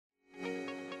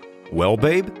Well,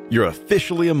 babe, you're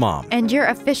officially a mom. And you're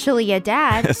officially a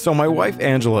dad. So my wife,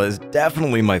 Angela, is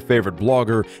definitely my favorite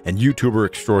blogger and YouTuber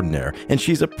extraordinaire, and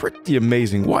she's a pretty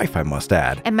amazing wife, I must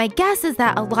add. And my guess is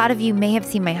that a lot of you may have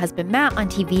seen my husband Matt on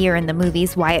TV or in the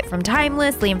movies, Wyatt from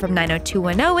Timeless, Liam from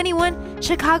 90210, anyone?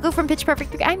 Chicago from Pitch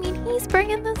Perfect 3. I mean, he's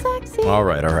bringing the sexy. All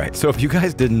right. So if you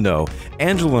guys didn't know,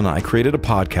 Angela and I created a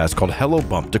podcast called Hello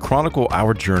Bump to chronicle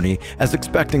our journey as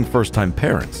expecting first-time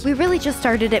parents. We really just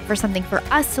started it for something for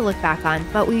us to look back on,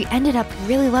 but we ended up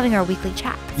really loving our weekly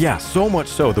chat. Yeah, so much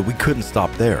so that we couldn't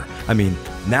stop there. I mean,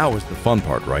 now is the fun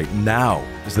part, right? Now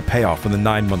is the payoff from the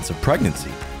 9 months of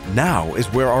pregnancy. Now is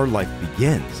where our life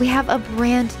begins. We have a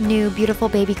brand new, beautiful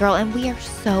baby girl, and we are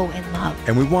so in love.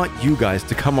 And we want you guys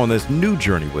to come on this new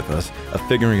journey with us of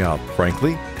figuring out,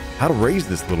 frankly, how to raise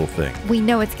this little thing. We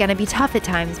know it's going to be tough at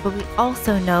times, but we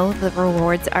also know the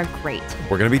rewards are great.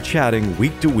 We're going to be chatting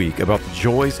week to week about the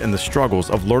joys and the struggles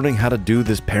of learning how to do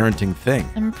this parenting thing.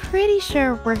 I'm pretty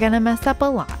sure we're going to mess up a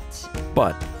lot.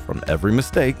 But from every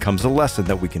mistake comes a lesson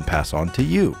that we can pass on to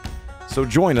you. So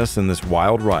join us in this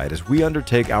wild ride as we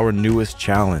undertake our newest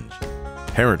challenge,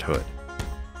 parenthood.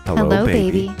 Hello,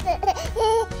 baby.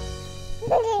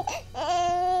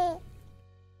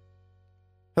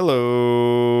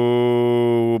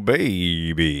 Hello,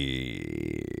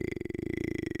 baby.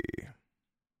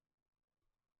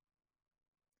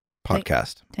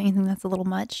 Podcast. Don't you think that's a little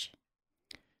much?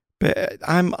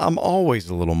 I'm always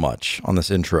a little much on this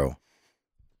intro.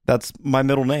 That's my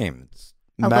middle name. It's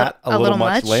Matt a little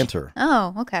much Lanter.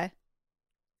 Oh, okay.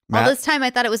 Matt, All this time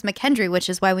I thought it was McKendry, which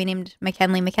is why we named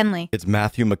McKinley. It's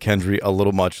Matthew McKendry a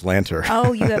little much Lanter.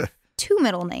 Oh, you have two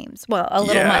middle names. Well, a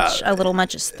little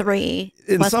much is 3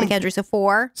 plus McKendry, so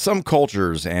 4. Some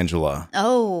cultures, Angela.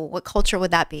 Oh, what culture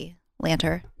would that be,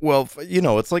 Lanter? Well,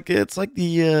 it's like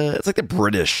the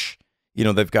British.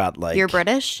 They've got like You're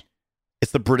British?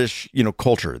 It's the British,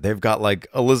 culture. They've got like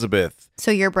Elizabeth. So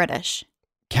you're British.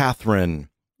 Catherine.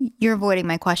 You're avoiding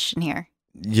my question here.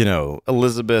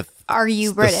 Elizabeth. Are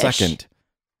you British? The second.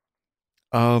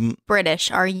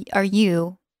 British. Are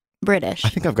you British? I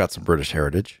think I've got some British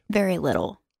heritage. Very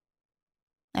little,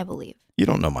 I believe. You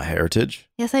don't know my heritage.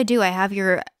 Yes, I do. I have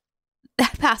your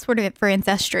password for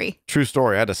Ancestry. True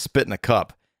story. I had to spit in a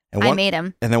cup. And I made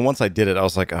him. And then once I did it, I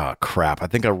was like, oh, crap. I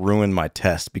think I ruined my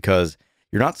test because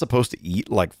you're not supposed to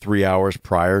eat like 3 hours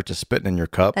prior to spitting in your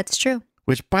cup. That's true.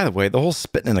 Which, by the way, the whole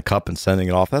spitting in a cup and sending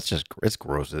it off, it's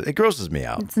gross. It grosses me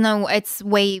out. It's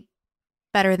way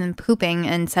better than pooping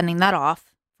and sending that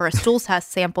off for a stool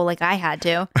test sample like I had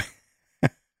to.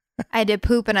 I had to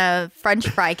poop in a French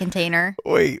fry container.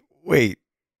 Wait.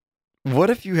 What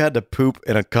if you had to poop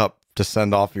in a cup to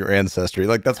send off your ancestry?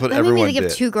 Like, that's what everyone did. Let me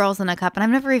think of 2 girls in a cup, and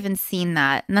I've never even seen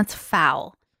that, and that's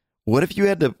foul. What if you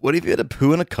had to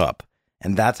poo in a cup,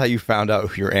 and that's how you found out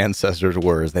who your ancestors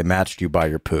were, is they matched you by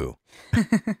your poo?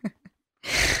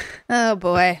 Oh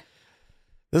boy,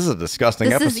 this is a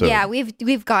disgusting episode.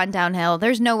 We've gone downhill.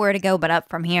 There's nowhere to go but up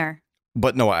from here.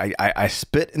 But no, I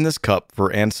spit in this cup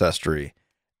for ancestry,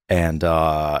 and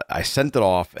I sent it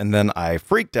off, and then I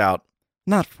freaked out.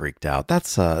 Not freaked out.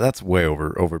 That's way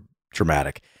over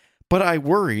dramatic. But I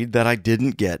worried that I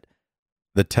didn't get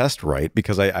the test right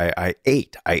because I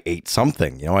ate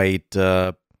something. I ate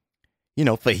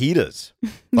fajitas.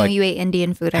 No, you ate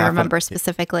Indian food. I remember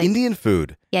specifically. Indian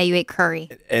food. Yeah, you ate curry.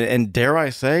 And dare I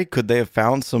say, could they have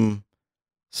found some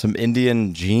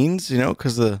Indian genes?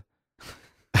 Because the.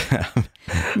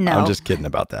 No, I'm just kidding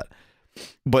about that.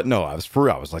 But no, I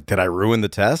was like, did I ruin the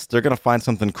test? They're gonna find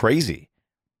something crazy.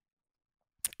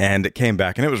 And it came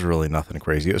back, and it was really nothing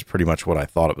crazy. It was pretty much what I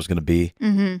thought it was going to be.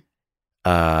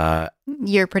 Mm-hmm.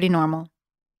 You're pretty normal.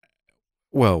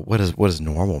 Well, what does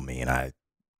normal mean?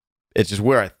 It's just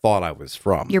where I thought I was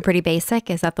from. You're pretty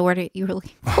basic. Is that the word you were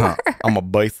looking for? I'm a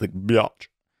basic bitch.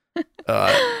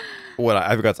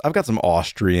 I've got some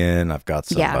Austrian. I've got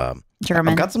some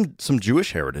German. I've got some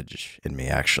Jewish heritage in me,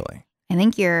 actually. I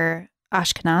think you're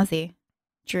Ashkenazi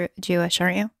Jewish,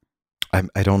 aren't you?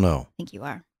 I don't know. I think you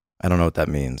are. I don't know what that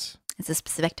means. It's a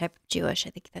specific type of Jewish. I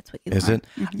think that's what you Is are. it?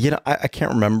 Mm-hmm. I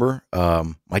can't remember.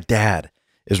 My dad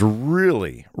is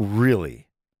really, really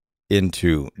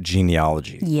into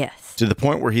genealogy. Yes. To the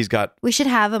point where we should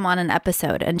have him on an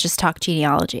episode and just talk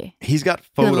genealogy. He's got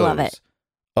He would love photos it.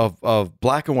 of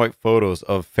black and white photos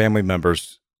of family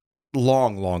members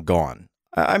long gone.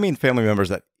 I mean, family members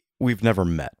that we've never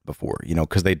met before,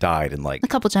 because they died in like a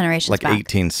couple generations back.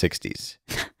 1860s.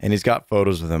 And he's got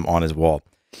photos of them on his wall.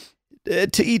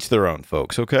 To each their own,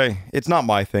 folks, okay? It's not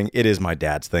my thing. It is my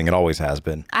dad's thing. It always has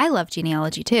been. I love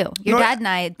genealogy, too. Your dad and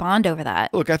I bond over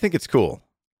that. Look, I think it's cool.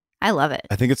 I love it.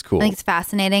 I think it's cool. I think it's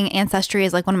fascinating. Ancestry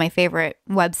is like one of my favorite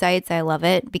websites. I love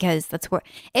it because that's where,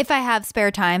 if I have spare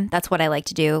time, that's what I like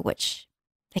to do, which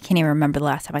I can't even remember the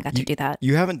last time I got to do that.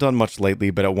 You haven't done much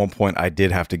lately, but at one point I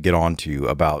did have to get on to you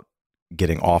about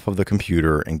getting off of the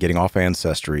computer and getting off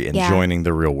Ancestry and joining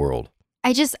the real world.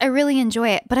 I really enjoy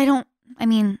it, but I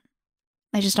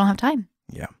just don't have time.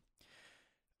 Yeah.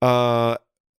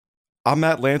 I'm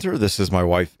Matt Lanter. This is my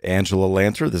wife, Angela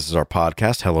Lanter. This is our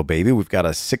podcast, Hello Baby. We've got a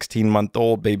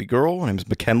 16-month-old baby girl. Her name is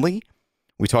McKinley.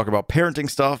 We talk about parenting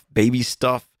stuff, baby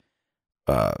stuff.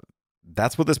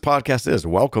 That's what this podcast is.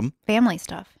 Welcome. Family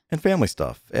stuff. And family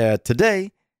stuff.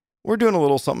 Today, we're doing a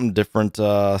little something different,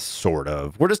 sort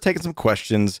of. We're just taking some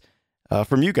questions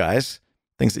from you guys,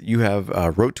 things that you have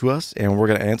wrote to us, and we're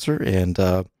going to answer, and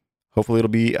hopefully it'll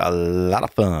be a lot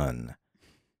of fun.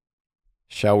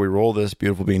 Shall we roll this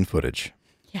beautiful bean footage?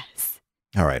 Yes.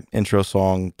 All right. Intro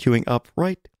song queuing up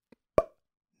right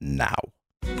now.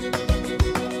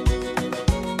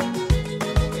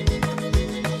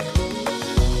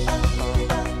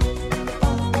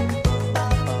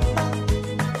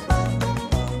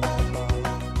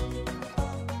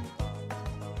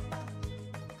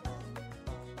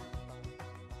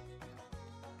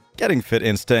 Getting fit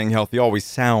and staying healthy always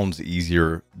sounds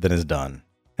easier than is done.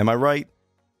 Am I right?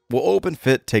 Well,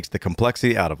 OpenFit takes the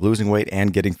complexity out of losing weight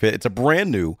and getting fit. It's a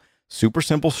brand new, super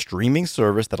simple streaming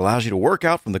service that allows you to work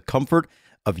out from the comfort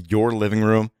of your living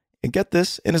room and get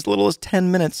this in as little as 10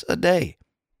 minutes a day.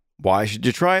 Why should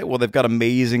you try it? Well, they've got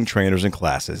amazing trainers and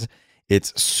classes.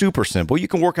 It's super simple. You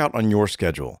can work out on your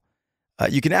schedule.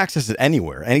 You can access it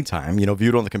anywhere, anytime, view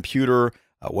it on the computer,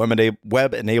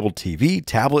 web-enabled TV,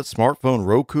 tablet, smartphone,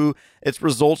 Roku. It's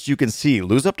results you can see.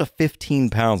 Lose up to 15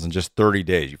 pounds in just 30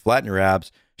 days. You flatten your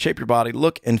abs, shape your body,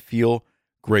 look and feel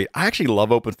great. I actually love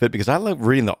OpenFit because I love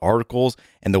reading the articles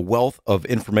and the wealth of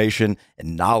information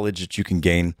and knowledge that you can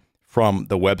gain from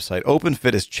the website.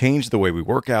 OpenFit has changed the way we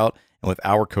work out, and with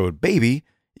our code BABY,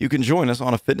 you can join us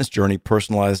on a fitness journey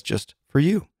personalized just for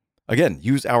you. Again,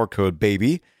 use our code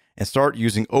BABY and start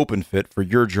using OpenFit for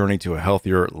your journey to a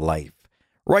healthier life.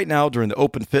 Right now, during the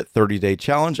OpenFit 30-Day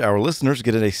Challenge, our listeners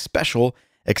get a special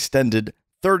extended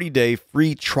 30-day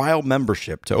free trial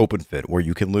membership to OpenFit, where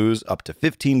you can lose up to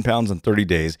 15 pounds in 30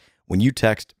 days when you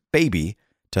text BABY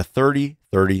to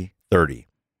 303030.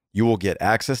 You will get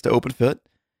access to OpenFit,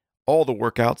 all the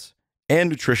workouts, and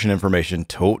nutrition information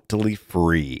totally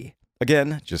free.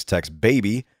 Again, just text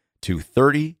BABY to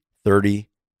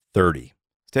 303030.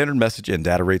 Standard message and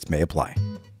data rates may apply.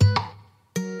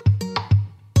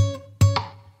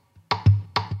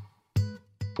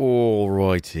 All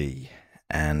righty,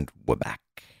 and we're back.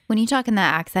 When you talk in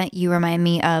that accent, you remind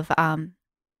me of,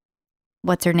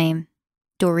 what's her name?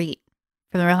 Dorit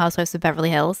from The Real Housewives of Beverly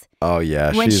Hills. Oh,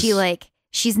 yeah. When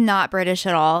she's not British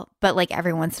at all, but like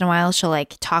every once in a while, she'll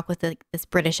like talk with this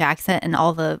British accent, and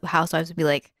all the housewives would be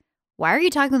like, why are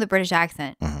you talking with a British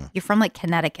accent? Mm-hmm. You're from like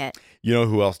Connecticut. You know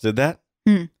who else did that?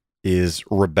 Is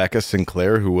Rebecca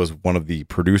Sinclair, who was one of the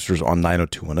producers on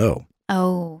 90210.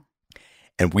 Oh.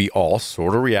 And we all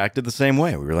sort of reacted the same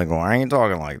way. We were like, well, I ain't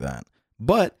talking like that.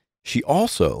 But she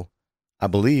also, I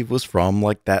believe, was from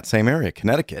like that same area,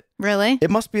 Connecticut. Really? It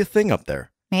must be a thing up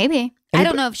there. Maybe. I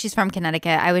don't know if she's from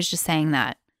Connecticut. I was just saying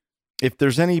that. If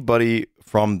there's anybody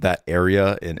from that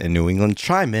area in New England,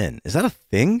 chime in. Is that a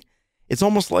thing? It's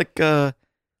almost like kind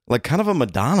of a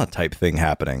Madonna type thing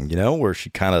happening, where she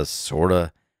kind of sort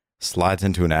of slides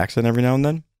into an accent every now and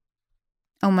then.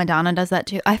 Oh, Madonna does that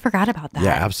too. I forgot about that.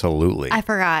 Yeah, absolutely. I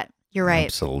forgot. You're right.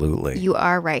 Absolutely. You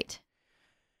are right.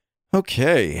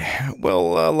 Okay.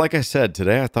 Well, like I said,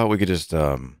 today I thought we could just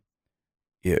go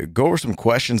over some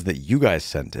questions that you guys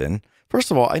sent in.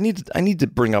 First of all, I need to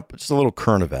bring up just a little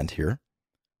current event here.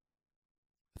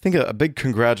 I think a big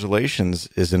congratulations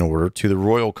is in order to the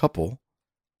royal couple.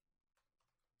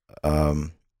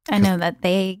 I know that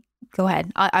they... Go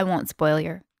ahead. I won't spoil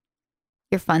your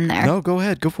fun there. No, go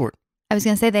ahead. Go for it. I was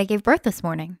going to say they gave birth this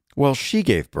morning. Well, she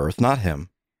gave birth, not him.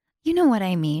 You know what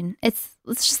I mean. It's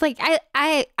just like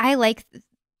I like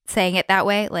saying it that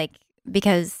way, like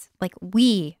because like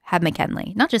we had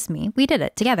McKinley, not just me. We did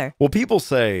it together. Well, people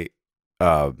say,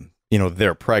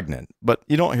 they're pregnant, but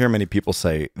you don't hear many people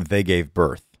say they gave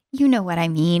birth. You know what I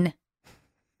mean.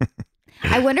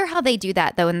 I wonder how they do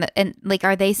that though. And like,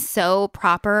 are they so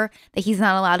proper that he's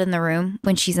not allowed in the room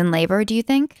when she's in labor? Do you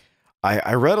think?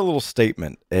 I read a little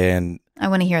statement, and I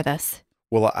want to hear this.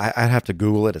 Well, I'd have to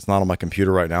Google it. It's not on my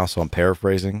computer right now, so I'm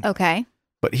paraphrasing. Okay.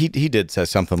 But he did say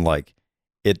something like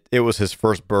it was his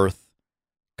first birth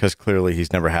because clearly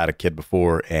he's never had a kid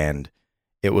before, and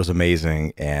it was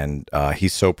amazing, and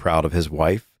he's so proud of his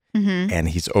wife, and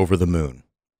he's over the moon.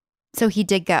 So he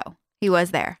did go. He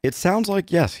was there. It sounds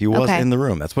like, yes, he was Okay. in the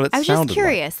room. That's what it I was sounded just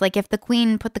curious, like if the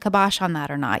queen put the kibosh on that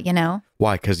or not, you know?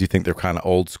 Why? Because you think they're kind of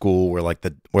old school, where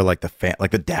the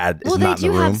dad is Well, they not in the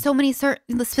do room. have so many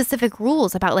certain specific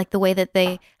rules about like the way that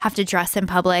they have to dress in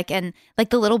public, and like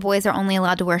the little boys are only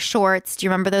allowed to wear shorts. Do you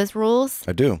remember those rules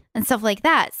I do. and stuff like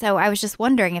that? So I was just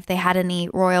wondering if they had any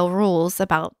royal rules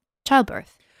about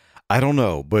childbirth. I don't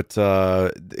know, but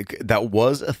that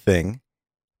was a thing.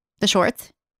 The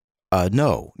shorts?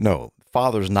 No.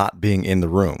 Father's not being in the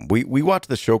room. We watched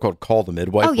the show called Call the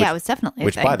Midwife. Oh yeah, it was definitely a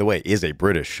which thing. by the way is a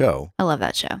British show. I love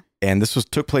that show. And this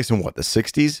took place in what, the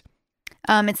 60s?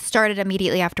 It started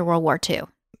immediately after World War II.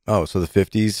 Oh, so the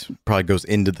 50s probably goes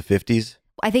into the 50s.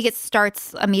 I think it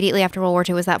starts immediately after World War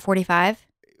II. Was that 45?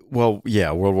 Well,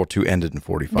 yeah, World War II ended in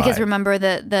 45. Because remember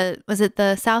the was it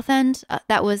the South End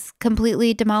that was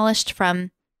completely demolished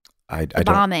from I the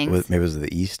don't, bombings? maybe it was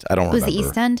the East. I don't Was remember. the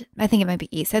East End? I think it might be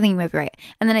East. I think you might be right.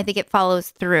 And then I think it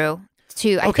follows through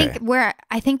to Okay.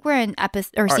 I think we're in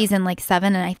episode or All right. season like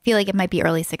 7, and I feel like it might be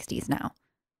early 60s now.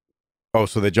 Oh,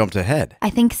 so they jumped ahead. I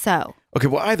think so. Okay,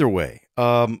 well, either way,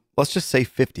 let's just say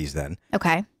 50s then.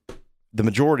 Okay. The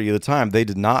majority of the time, they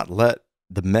did not let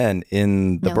the men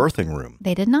in the No. birthing room.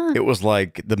 They did not. It was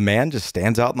like the man just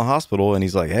stands out in the hospital and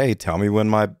he's like, hey, tell me when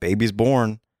my baby's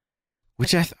born,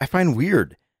 which I find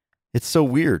weird. It's so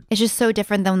weird. It's just so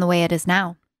different than the way it is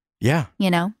now, Yeah, you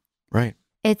know? right.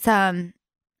 It's I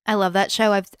love that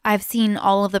show. I've seen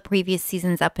all of the previous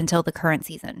seasons up until the current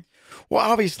season. Well,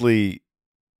 obviously,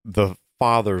 the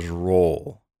father's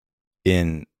role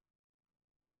in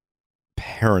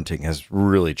parenting has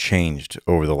really changed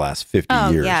over the last 50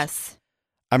 Oh, years. yes.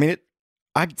 I mean,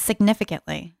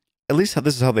 Significantly. at least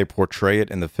this is how they portray it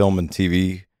in the film and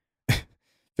TV.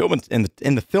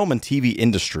 In the film and TV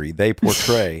industry, they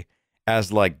portray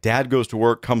as like dad goes to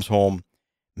work, comes home,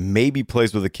 maybe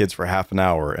plays with the kids for half an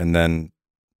hour, and then,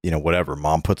 whatever,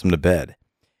 mom puts him to bed.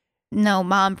 No,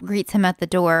 mom greets him at the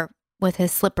door with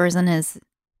his slippers and his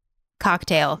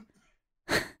cocktail.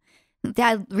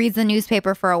 Dad reads the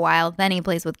newspaper for a while, then he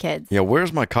plays with kids. Yeah,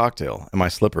 where's my cocktail and my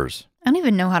slippers? I don't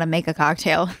even know how to make a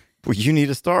cocktail. Well, you need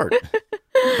to start.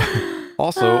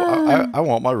 Also, I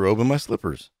want my robe and my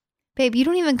slippers. Babe, you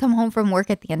don't even come home from work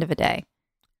at the end of a day.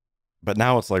 But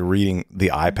now it's like reading the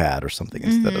iPad or something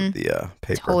instead of the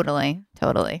paper.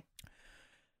 Totally.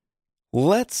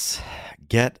 Let's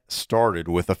get started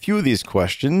with a few of these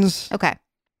questions. Okay.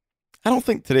 I don't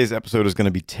think today's episode is going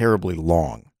to be terribly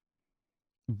long.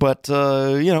 But,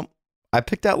 I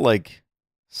picked out like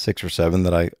 6 or 7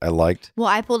 that I liked. Well,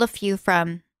 I pulled a few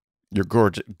from Your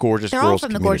gorgeous they're girls all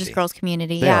from community. the Gorgeous Girls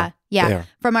community. They Yeah. are. Yeah. They are.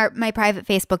 From my private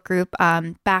Facebook group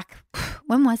back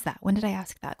when was that? When did I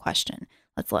ask that question?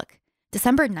 Let's look.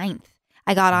 December 9th.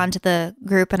 I got onto the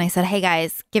group and I said, "Hey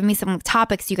guys, give me some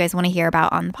topics you guys want to hear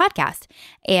about on the podcast."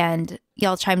 And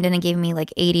y'all chimed in and gave me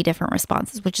like 80 different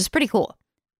responses, which is pretty cool.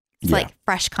 It's Yeah. like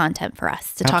fresh content for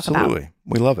us to talk about. Absolutely.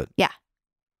 We love it. Yeah.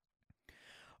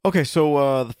 Okay,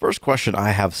 so the first question I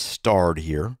have starred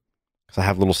here, because I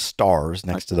have little stars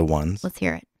next to the ones. Let's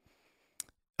hear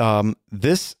it.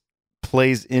 This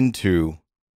plays into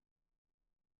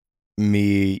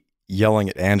me yelling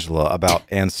at Angela about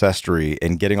ancestry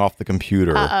and getting off the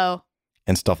computer Uh-oh.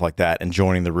 and stuff like that and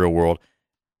joining the real world.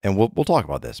 And we'll talk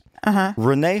about this. Uh-huh.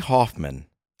 Renee Hoffman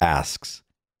asks,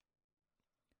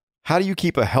 how do you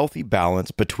keep a healthy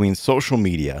balance between social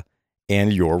media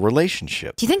and your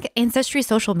relationship? Do you think Ancestry is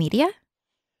social media?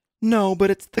 No,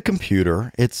 but it's the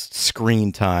computer. It's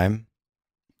screen time.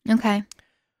 Okay.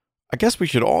 I guess we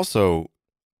should also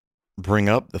bring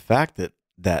up the fact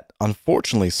that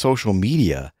unfortunately social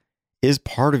media is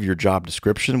part of your job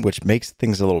description, which makes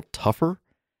things a little tougher,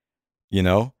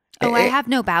 Oh, I have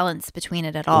no balance between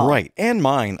it at all. Right. And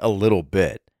mine a little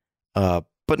bit.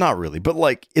 But not really. But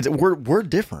like we're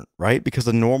different, right? Because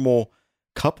a normal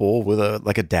couple with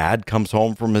a dad comes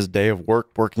home from his day of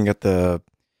work working at the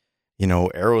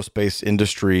aerospace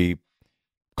industry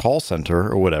call center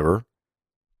or whatever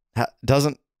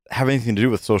doesn't have anything to do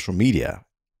with social media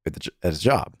at his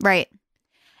job. Right.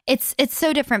 It's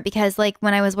so different because like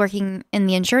when I was working in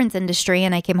the insurance industry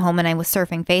and I came home and I was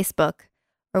surfing Facebook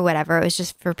or whatever, it was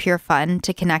just for pure fun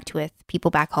to connect with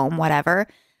people back home, whatever.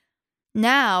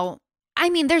 Now, I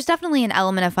mean, there's definitely an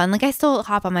element of fun. Like I still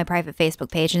hop on my private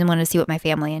Facebook page and want to see what my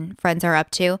family and friends are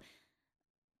up to.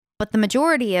 But the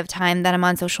majority of time that I'm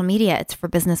on social media, it's for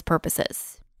business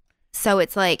purposes. So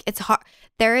it's like, it's hard.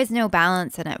 There is no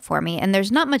balance in it for me. And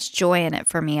there's not much joy in it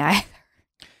for me either.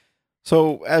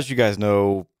 So as you guys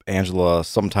know, Angela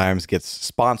sometimes gets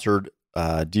sponsored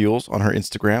deals on her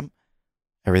Instagram.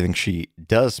 Everything she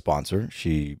does sponsor,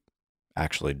 she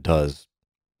actually does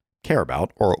care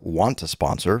about or want to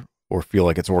sponsor or feel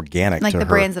like it's organic Like to the her.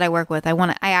 brands that I work with, I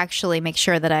actually make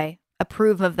sure that I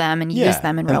approve of them and use Yeah,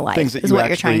 them in and real life, things that is you what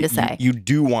you're trying to actually- say. You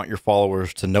do want your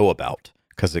followers to know about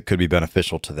because it could be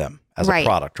beneficial to them as Right. a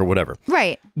product or whatever.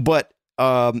 Right. But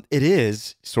it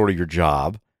is sort of your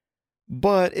job.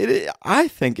 But I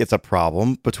think it's a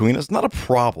problem between us. Not a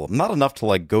problem. Not enough to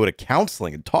like go to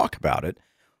counseling and talk about it.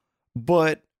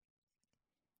 But,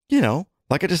 you know,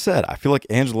 like I just said, I feel like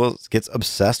Angela gets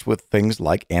obsessed with things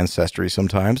like Ancestry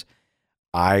sometimes.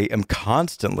 I am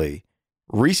constantly,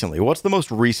 recently, what's the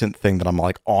most recent thing that I'm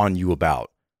like on you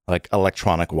about? Like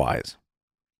electronic wise?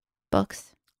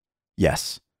 Books.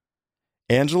 Yes.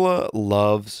 Angela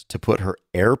loves to put her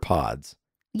AirPods.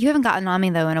 You haven't gotten on me,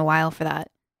 though, in a while for that.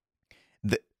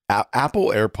 The Apple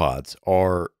AirPods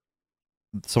are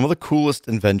some of the coolest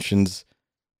inventions.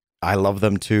 I love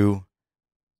them too.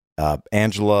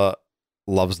 Angela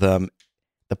loves them.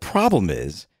 The problem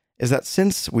is that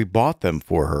since we bought them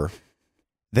for her,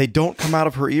 they don't come out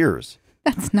of her ears.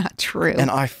 That's not true.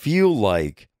 And I feel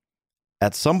like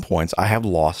at some points I have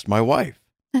lost my wife.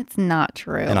 That's not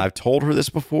true. And I've told her this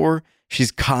before.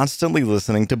 She's constantly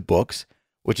listening to books,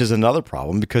 which is another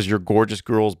problem because your Gorgeous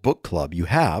Girls book club you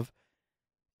have,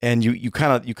 and you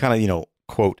kind of, you know,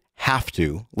 quote, have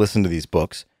to listen to these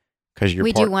books because you're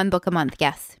we do one book a month,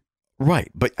 yes.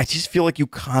 Right. But I just feel like you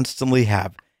constantly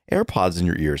have AirPods in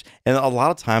your ears. And a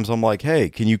lot of times I'm like, hey,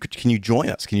 can you join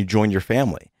us? Can you join your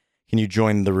family? Can you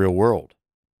join the real world?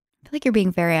 I feel like you're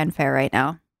being very unfair right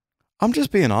now. I'm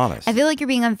just being honest. I feel like you're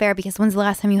being unfair because when's the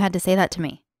last time you had to say that to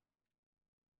me?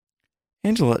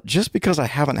 Angela, just because I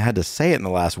haven't had to say it in the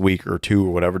last week or two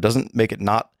or whatever doesn't make it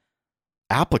not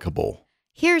applicable.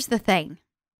 Here's the thing.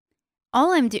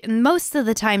 All I'm doing, most of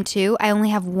the time too, I only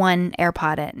have one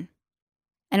AirPod in.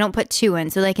 I don't put two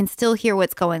in so that I can still hear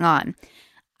what's going on.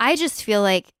 I just feel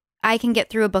like I can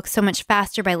get through a book so much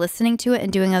faster by listening to it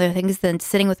and doing other things than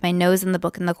sitting with my nose in the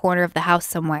book in the corner of the house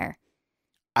somewhere.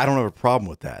 I don't have a problem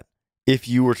with that. If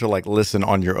you were to like listen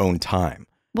on your own time.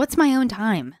 What's my own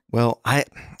time? Well, I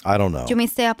don't know. Do you want me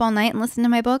to stay up all night and listen to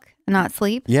my book and not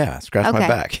sleep? Yeah, scratch my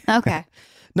back. Okay.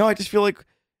 No, I just feel like,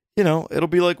 you know, it'll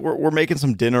be like we're making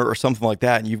some dinner or something like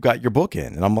that and you've got your book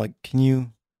in and I'm like, can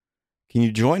you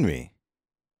join me?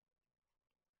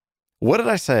 What did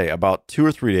I say about 2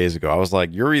 or 3 days ago? I was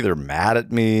like, you're either mad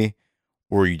at me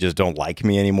or you just don't like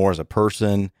me anymore as a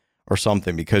person or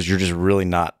something because you're just really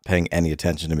not paying any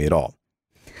attention to me at all.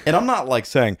 And I'm not like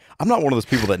saying, I'm not one of those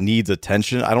people that needs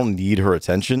attention. I don't need her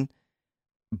attention.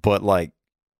 But like,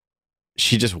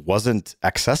 she just wasn't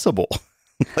accessible.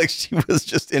 Like she was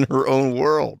just in her own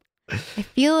world. I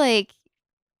feel like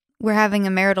we're having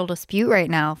a marital dispute right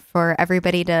now for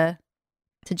everybody to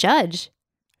judge.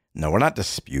 No, we're not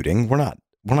disputing. We're not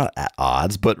at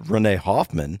odds. But Renee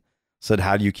Hoffman said,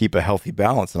 how do you keep a healthy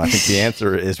balance? And I think the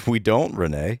answer is we don't,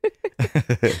 Renee.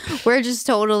 We're just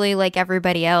totally like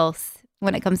everybody else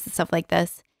when it comes to stuff like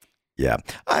this. Yeah.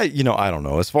 I don't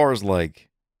know. As far as like,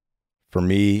 for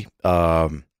me,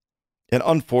 and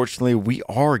unfortunately, we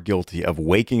are guilty of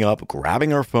waking up,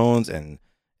 grabbing our phones and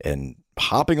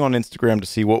hopping on Instagram to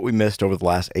see what we missed over the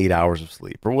last 8 hours of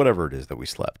sleep or whatever it is that we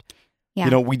slept. Yeah.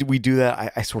 You know, we do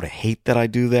that. I sort of hate that I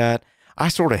do that. I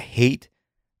sort of hate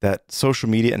that social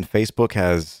media and Facebook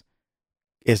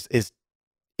is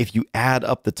if you add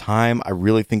up the time, I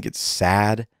really think it's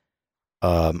sad.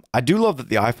 I do love that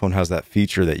the iPhone has that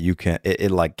feature that you can,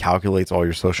 it like calculates all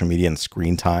your social media and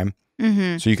screen time.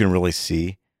 Mm-hmm. So you can really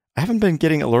see. I haven't been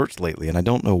getting alerts lately and I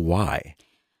don't know why,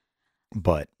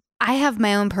 but. I have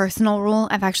my own personal rule.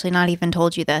 I've actually not even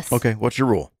told you this. Okay. What's your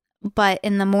rule? But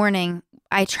in the morning,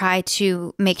 I try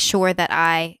to make sure that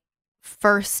I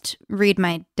first read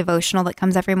my devotional that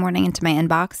comes every morning into my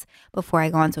inbox before I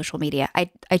go on social media. I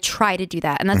try to do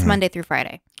that. And that's Monday through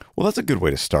Friday. Well, that's a good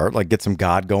way to start. Like get some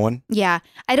God going. Yeah.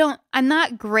 I'm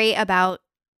not great about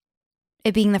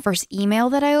it being the first email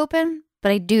that I open,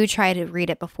 but I do try to read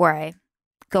it before I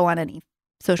go on any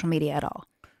social media at all.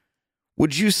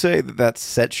 Would you say that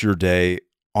sets your day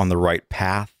on the right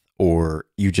path, or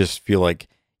you just feel like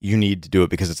you need to do it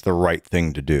because it's the right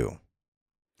thing to do?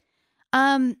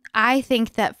 I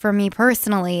think that for me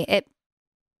personally, it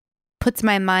puts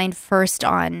my mind first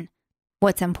on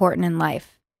what's important in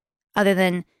life, other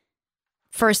than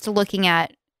first looking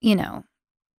at,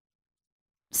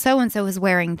 so-and-so is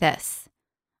wearing this,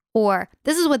 or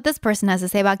this is what this person has to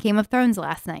say about Game of Thrones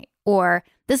last night, or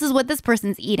this is what this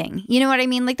person's eating. You know what I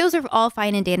mean? Like those are all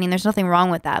fine and dandy and there's nothing wrong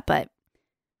with that, but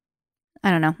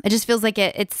I don't know. It just feels like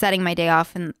it's setting my day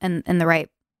off in the right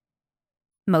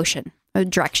motion or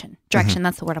direction. Direction,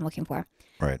 that's the word I'm looking for.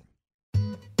 Right.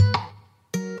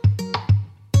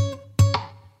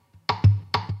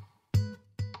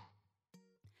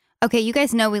 Okay, you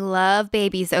guys know we love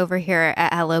babies over here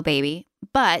at Hello Baby,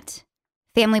 but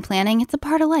family planning, it's a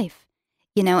part of life,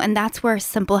 and that's where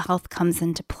Simple Health comes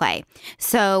into play.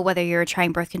 So whether you're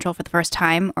trying birth control for the first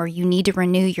time or you need to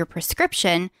renew your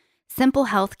prescription, Simple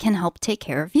Health can help take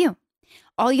care of you.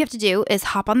 All you have to do is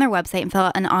hop on their website and fill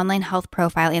out an online health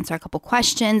profile, answer a couple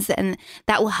questions, and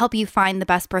that will help you find the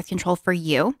best birth control for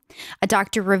you. A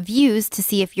doctor reviews to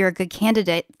see if you're a good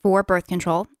candidate for birth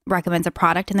control, recommends a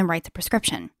product, and then writes a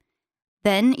prescription.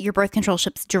 Then your birth control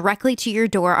ships directly to your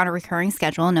door on a recurring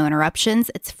schedule, no interruptions.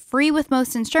 It's free with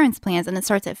most insurance plans, and it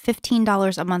starts at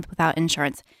 $15 a month without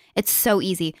insurance. It's so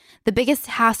easy. The biggest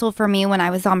hassle for me when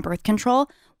I was on birth control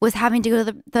was having to go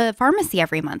to the pharmacy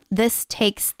every month. This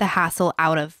takes the hassle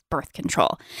out of birth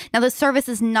control. Now, the service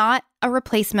is not a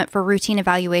replacement for routine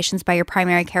evaluations by your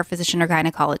primary care physician or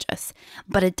gynecologist,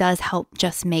 but it does help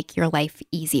just make your life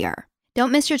easier.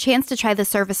 Don't miss your chance to try the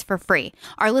service for free.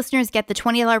 Our listeners get the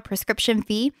 $20 prescription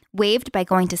fee waived by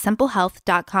going to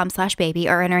simplehealth.com/baby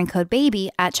or entering code BABY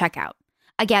at checkout.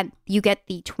 Again, you get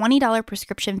the $20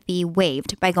 prescription fee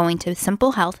waived by going to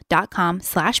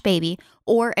simplehealth.com/baby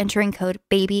or entering code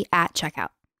BABY at checkout.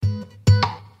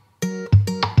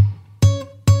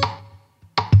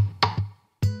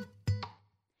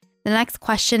 The next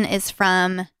question is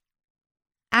from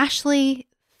Ashley.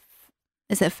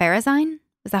 Is it Farazine?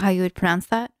 Is that how you would pronounce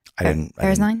that?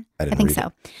 Farazine? I think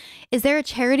so. Is there a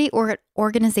charity or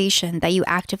organization that you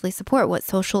actively support? What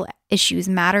social issues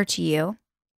matter to you?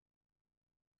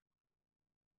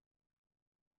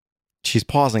 She's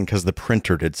pausing because the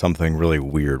printer did something really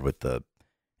weird with it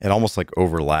almost like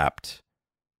overlapped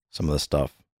some of the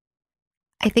stuff.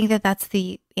 I think that's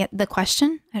the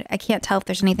question. I can't tell if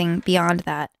there's anything beyond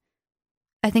that.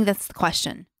 I think that's the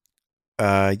question.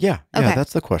 Yeah, okay.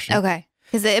 That's the question. Okay.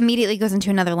 Because it immediately goes into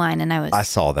another line and I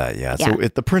saw that, yeah. So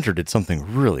the printer did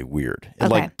something really weird. It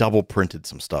like double printed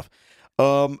some stuff.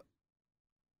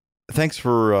 Thanks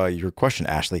for your question,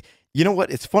 Ashley. You know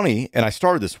what? It's funny, and I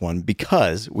started this one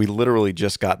because we literally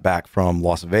just got back from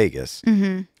Las Vegas,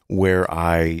 where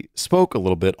I spoke a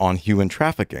little bit on human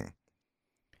trafficking.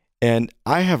 And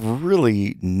I have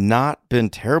really not been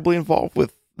terribly involved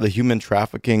with the human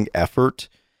trafficking effort.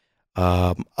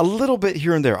 A little bit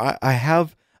here and there. I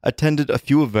have attended a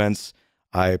few events.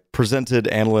 I presented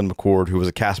Annalyn McCord, who was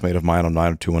a castmate of mine on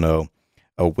 90210,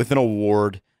 with an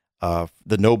award,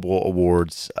 the Noble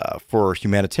Awards for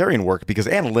humanitarian work, because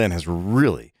Annalyn has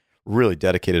really, really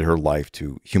dedicated her life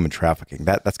to human trafficking.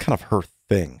 That's kind of her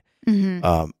thing.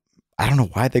 I don't know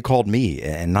why they called me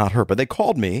and not her, but they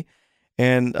called me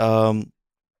and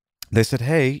they said,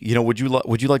 "Hey, would you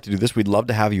like to do this? We'd love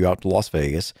to have you out to Las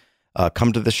Vegas.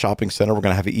 Come to the shopping center. We're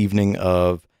going to have an evening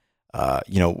of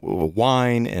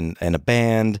wine and a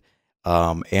band,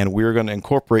 and we're going to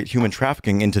incorporate human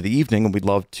trafficking into the evening. And we'd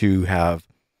love to have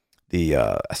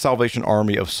the Salvation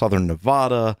Army of Southern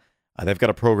Nevada. They've got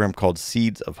a program called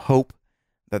Seeds of Hope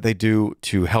that they do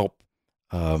to help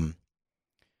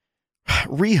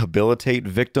rehabilitate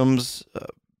victims,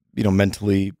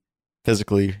 mentally,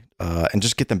 physically, and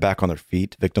just get them back on their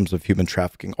feet, victims of human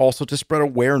trafficking. Also to spread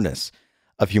awareness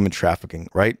of human trafficking,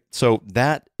 right? So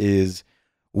that is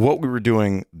what we were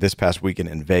doing this past weekend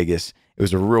in Vegas. It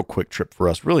was a real quick trip for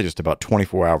us, really just about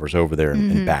 24 hours over there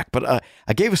and back. But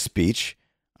I gave a speech.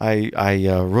 I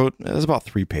wrote, it was about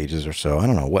 3 pages or so. I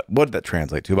don't know. What did that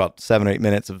translate to? About 7 or 8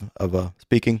 minutes of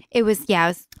speaking? It was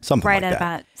something right like at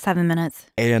about 7 minutes.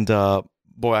 And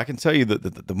boy, I can tell you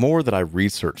that the more that I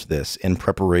researched this in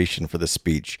preparation for the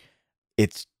speech,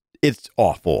 it's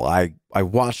awful. I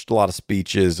watched a lot of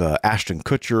speeches. Ashton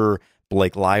Kutcher,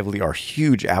 Blake Lively are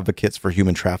huge advocates for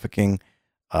human trafficking,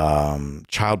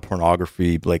 child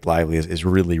pornography. Blake Lively is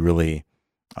really, really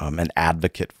an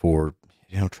advocate for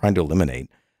trying to eliminate.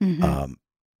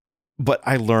 But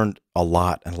I learned a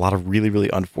lot and a lot of really, really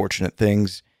unfortunate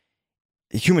things.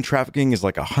 Human trafficking is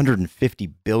like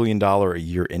 $150 billion a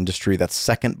year industry. That's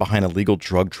second behind illegal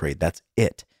drug trade. That's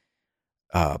it.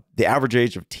 The average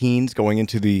age of teens going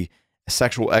into the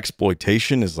sexual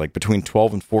exploitation is like between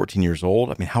 12 and 14 years old.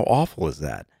 I mean, how awful is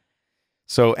that?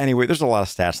 So anyway, there's a lot of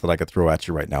stats that I could throw at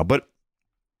you right now, but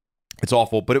it's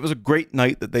awful. But it was a great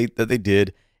night that they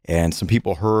did, and some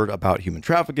people heard about human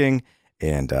trafficking,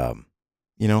 and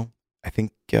I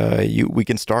think we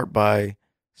can start by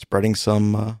spreading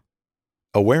some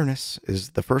awareness is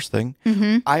the first thing.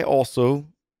 I also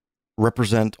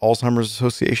represent Alzheimer's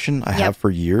Association. I have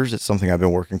for years. It's something I've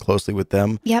been working closely with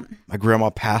them. My grandma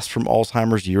passed from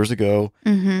Alzheimer's years ago,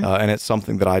 and it's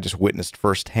something that I just witnessed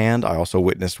firsthand. I also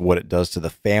witnessed what it does to the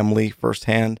family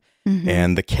firsthand,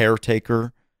 and the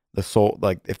caretaker, the soul,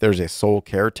 like if there's a sole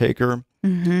caretaker,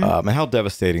 and how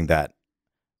devastating that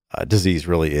disease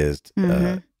really is.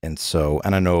 And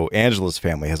I know Angela's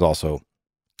family has also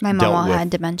My dealt mom with had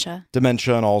dementia.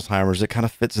 dementia and Alzheimer's. It kind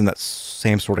of fits in that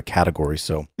same sort of category.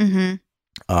 So,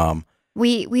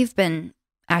 We've been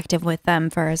active with them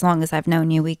for as long as I've known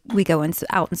you. We go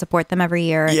out and support them every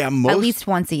year. Yeah, at least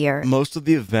once a year. Most of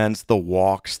the events, the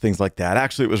walks, things like that.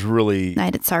 Actually, it was really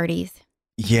Night at Sardi's.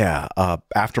 Yeah.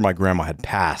 After my grandma had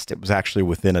passed, it was actually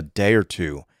within a day or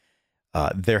two.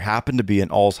 There happened to be an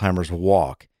Alzheimer's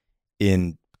walk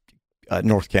in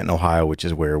North Canton, Ohio, which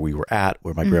is where we were at,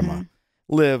 where my grandma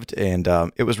lived. And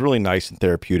it was really nice and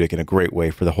therapeutic and a great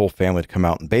way for the whole family to come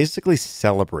out and basically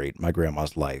celebrate my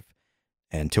grandma's life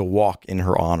and to walk in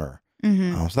her honor.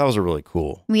 So that was a really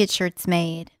cool. We had shirts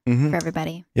made for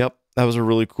everybody. Yep. That was a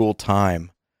really cool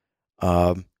time.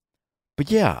 But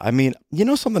yeah, I mean,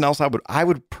 something else I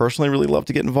would personally really love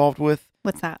to get involved with.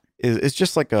 What's that? It's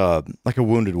just like a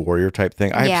wounded warrior type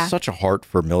thing. I have such a heart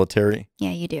for military.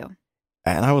 Yeah, you do.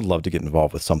 And I would love to get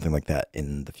involved with something like that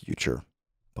in the future.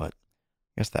 But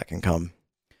I guess that can come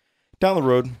down the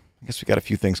road. I guess we got a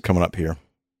few things coming up here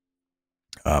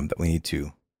that we need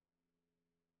to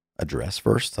address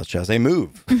first, such as a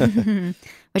move.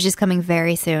 Which is coming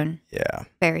very soon. Yeah.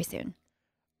 Very soon.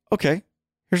 Okay.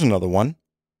 Here's another one.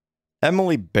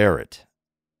 Emily Barrett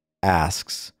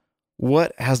asks,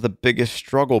 what has the biggest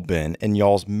struggle been in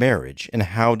y'all's marriage and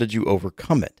how did you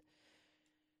overcome it?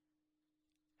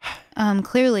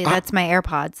 Clearly that's my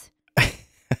AirPods.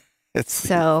 It's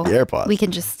so the AirPods. we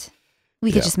could just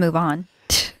move on.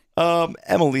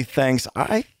 Emily, thanks.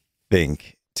 I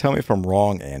think, tell me if I'm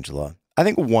wrong, Angela. I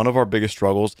think one of our biggest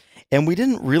struggles, and we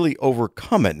didn't really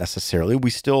overcome it necessarily.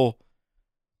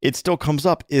 It still comes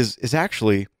up is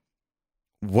actually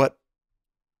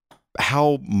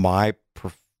how my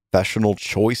professional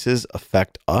choices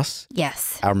affect us.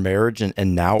 Yes. Our marriage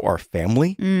and now our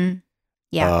family.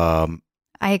 Yeah.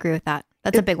 I agree with that.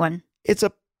 That's a big one. It's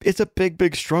a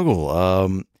big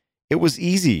struggle. It was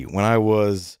easy when I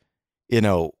was,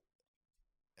 when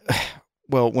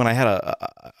I had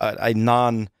a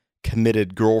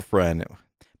non-committed girlfriend.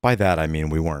 By that, I mean,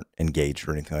 we weren't engaged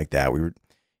or anything like that. We were,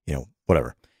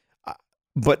 whatever.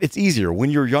 But it's easier when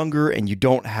you're younger and you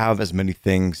don't have as many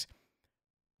things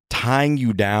tying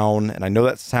you down. And I know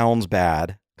that sounds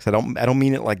bad because I don't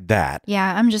mean it like that.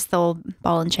 Yeah, I'm just the old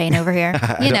ball and chain over here.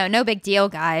 No big deal,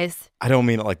 guys. I don't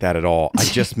mean it like that at all. I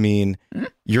just mean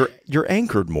you're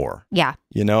anchored more. Yeah.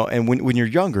 And when you're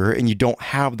younger and you don't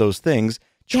have those things,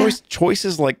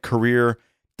 choices like career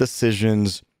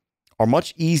decisions are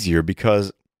much easier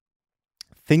because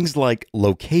things like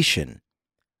location,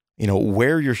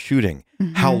 where you're shooting,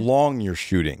 how long you're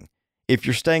shooting, if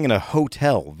you're staying in a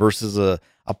hotel versus a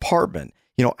apartment,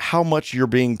 how much you're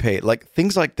being paid, like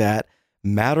things like that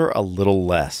matter a little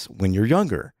less when you're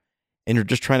younger and you're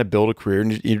just trying to build a career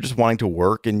and you're just wanting to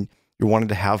work and you're wanting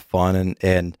to have fun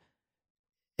and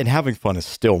having fun is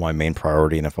still my main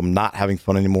priority. And if I'm not having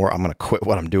fun anymore, I'm going to quit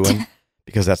what I'm doing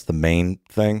because that's the main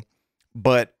thing.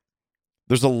 But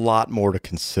there's a lot more to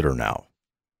consider now.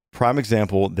 Prime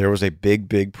example, there was a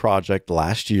big project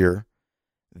last year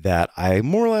that I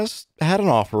more or less had an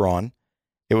offer on.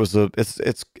 It's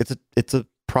a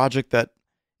project that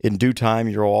in due time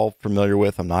you're all familiar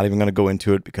with. I'm not even going to go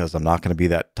into it because I'm not going to be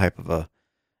that type of a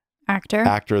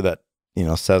actor that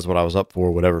says what I was up for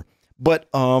or whatever. But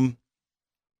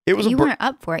it was you weren't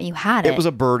up for it. You had it. It was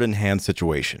a bird in hand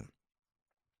situation.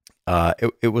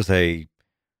 It was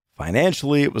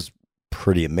financially it was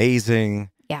pretty amazing.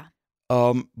 Yeah.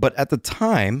 But at the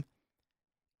time,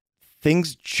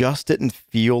 things just didn't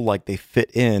feel like they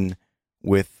fit in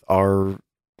with our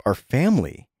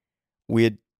family. We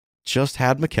had just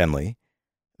had McKinley.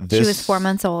 She was 4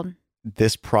 months old.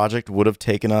 This project would have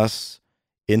taken us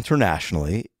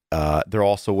internationally. There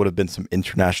also would have been some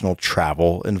international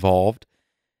travel involved.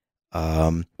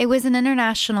 It was an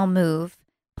international move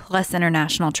plus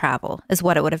international travel is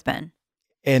what it would have been.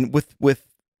 And with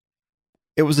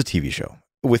it was a TV show.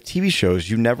 With TV shows,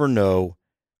 you never know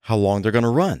how long they're going to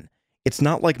run. It's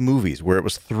not like movies where it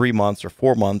was 3 months or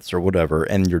 4 months or whatever,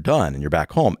 and you're done and you're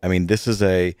back home. I mean, this is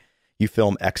you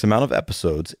film X amount of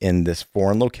episodes in this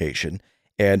foreign location,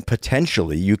 and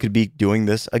potentially you could be doing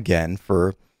this again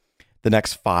for the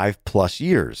next 5+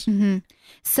 years. Mm-hmm.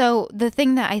 So the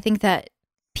thing that I think that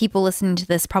people listening to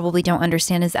this probably don't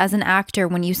understand is as an actor,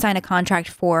 when you sign a contract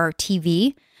for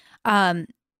TV,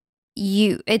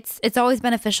 it's always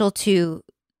beneficial to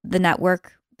the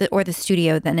network or the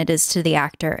studio than it is to the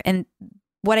actor. And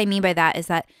what I mean by that is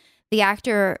that the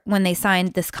actor, when they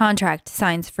signed this contract,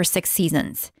 signs for 6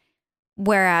 seasons,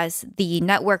 whereas the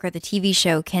network or the TV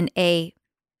show can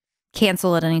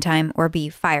cancel at any time, or B,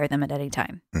 fire them at any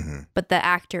time. Mm-hmm. But the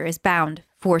actor is bound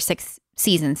for 6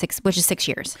 seasons, which is 6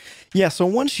 years. Yeah. So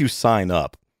once you sign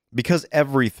up, because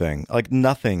everything, like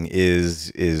nothing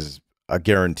is a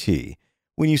guarantee.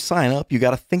 When you sign up, you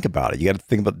got to think about it. You got to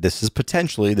think about this is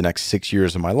potentially the next 6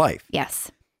 years of my life.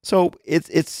 Yes. So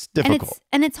it's difficult.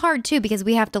 And it's hard too, because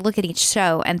we have to look at each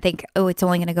show and think, oh, it's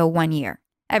only going to go 1 year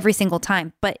every single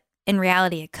time. But in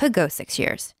reality, it could go 6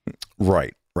 years.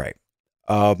 Right.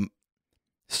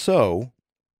 So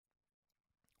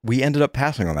we ended up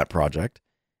passing on that project,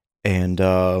 and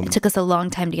it took us a long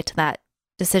time to get to that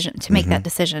decision, to make that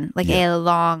decision, like a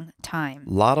long time. A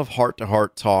lot of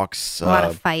heart-to-heart talks. A lot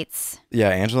of fights. Yeah,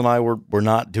 Angela and I were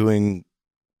not doing.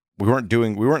 We weren't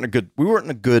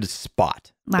in a good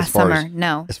spot Last summer.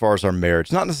 No. As far as our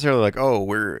marriage, not necessarily like, oh,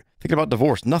 we're thinking about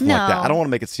divorce. Nothing like that. I don't want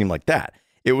to make it seem like that.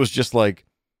 It was just like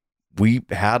we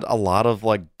had a lot of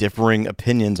like differing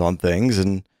opinions on things,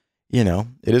 and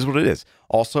it is what it is.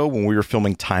 Also, when we were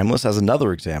filming Timeless, as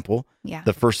another example,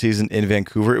 the first season in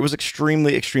Vancouver, it was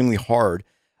extremely, extremely hard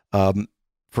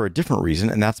for a different reason,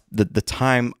 and that's the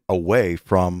time away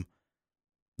from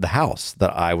the house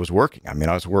that I was working. I mean,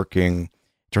 I was working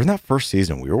during that first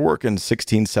season. We were working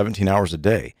 16, 17 hours a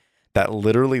day. That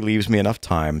literally leaves me enough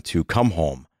time to come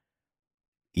home,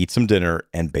 eat some dinner,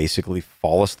 and basically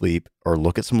fall asleep or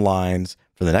look at some lines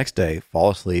for the next day,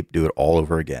 fall asleep, do it all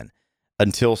over again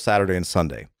until Saturday and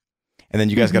Sunday. And then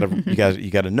you guys got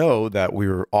to know that we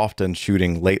were often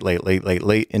shooting late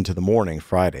into the morning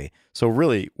Friday. So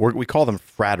really, we call them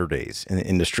Fraturdays in the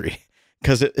industry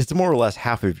because it's more or less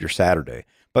half of your Saturday.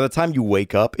 By the time you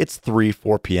wake up, it's 3,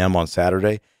 4 p.m. on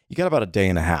Saturday. You got about a day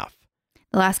and a half.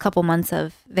 The last couple months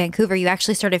of Vancouver, you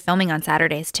actually started filming on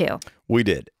Saturdays too. We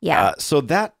did. Yeah. So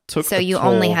that took. So you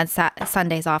only had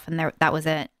Sundays off, and that was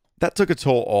it. That took a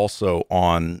toll also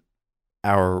on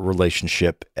our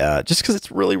relationship, just because it's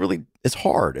really it's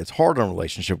hard. It's hard on a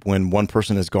relationship when one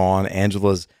person is gone.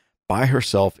 Angela's by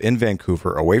herself in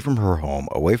Vancouver, away from her home,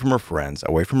 away from her friends,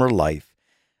 away from her life,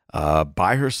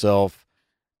 by herself.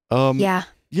 Yeah.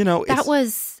 That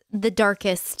was the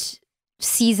darkest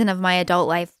season of my adult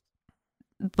life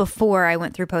before I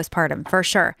went through postpartum, for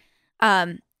sure.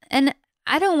 And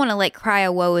I don't want to like cry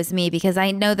a woe is me, because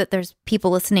I know that there's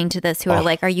people listening to this who are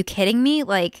like, are you kidding me?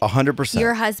 Like 100%.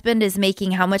 Your husband is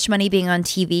making how much money being on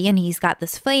TV, and he's got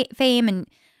this fame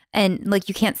and like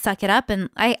you can't suck it up. And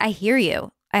I hear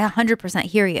you. I 100%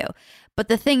 hear you. But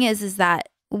the thing is that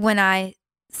when I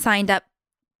signed up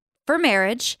for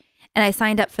marriage and I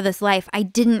signed up for this life, I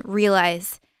didn't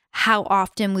realize how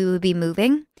often we would be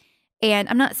moving. And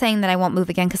I'm not saying that I won't move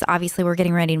again, because obviously we're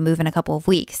getting ready to move in a couple of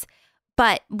weeks.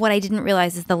 But what I didn't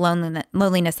realize is the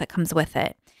loneliness that comes with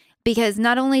it. Because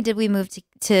not only did we move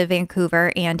to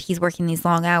Vancouver and he's working these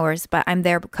long hours, but I'm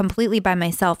there completely by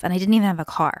myself, and I didn't even have a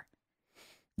car.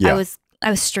 Yeah. I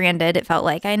was stranded. It felt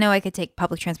like I know I could take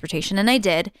public transportation, and I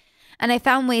did. And I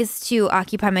found ways to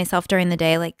occupy myself during the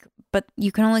day, but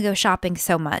you can only go shopping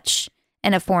so much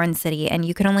in a foreign city, and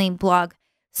you can only blog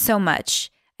so much.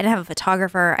 I didn't have a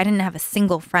photographer. I didn't have a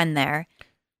single friend there.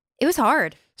 It was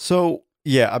hard. So,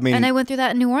 yeah, I mean... And I went through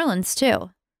that in New Orleans,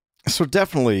 too. So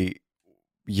definitely,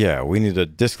 yeah, we need a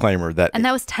disclaimer that... And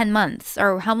that was 10 months.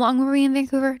 Or how long were we in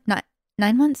Vancouver? Not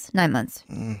 9 months? 9 months.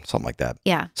 Something like that.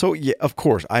 Yeah. So, yeah, of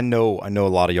course, I know a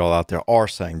lot of y'all out there are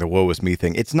saying the woe is me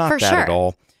thing. It's not that at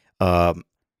all.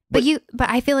 But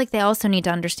I feel like they also need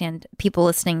to understand, people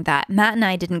listening, that Matt and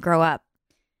I didn't grow up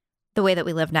the way that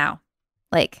we live now.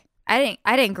 Like, I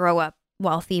didn't grow up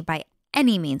wealthy by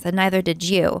any means, and neither did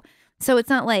you. So it's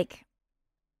not like,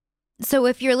 so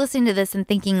if you're listening to this and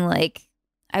thinking like,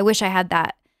 I wish I had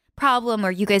that problem,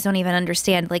 or you guys don't even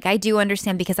understand, like I do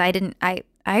understand, because I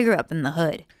grew up in the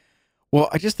hood. Well,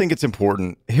 I just think it's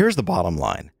important. Here's the bottom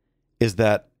line is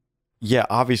that, yeah,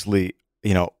 obviously,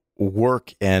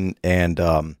 work and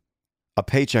a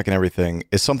paycheck and everything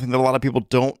is something that a lot of people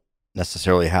don't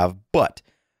necessarily have. But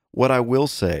what I will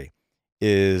say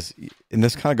is, and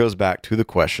this kind of goes back to the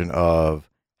question of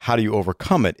how do you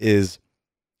overcome it, is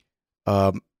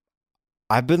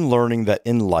I've been learning that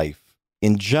in life,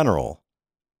 in general,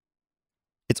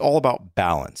 it's all about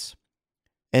balance.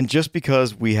 And just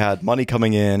because we had money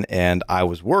coming in and I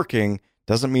was working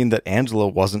doesn't mean that Angela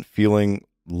wasn't feeling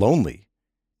lonely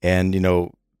and,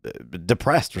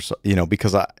 depressed, or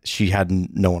because she had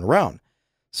no one around.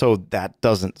 So that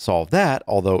doesn't solve that,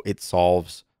 although it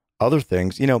solves other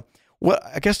things. What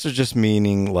I guess they're just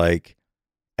meaning like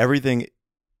everything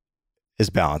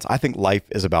is balance. I think life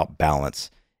is about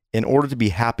balance. In order to be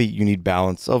happy, you need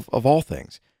balance of all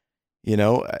things.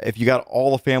 If you got all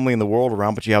the family in the world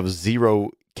around, but you have zero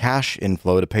cash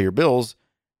inflow to pay your bills,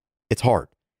 it's hard.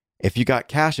 If you got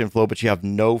cash inflow, but you have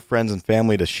no friends and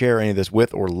family to share any of this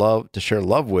with or share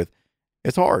love with,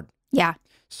 it's hard. Yeah.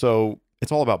 So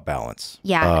it's all about balance.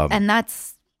 Yeah. And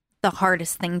that's the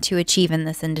hardest thing to achieve in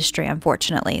this industry,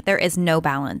 unfortunately. There is no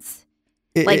balance.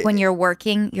 When you're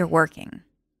working, you're working.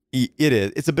 It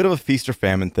is. It's a bit of a feast or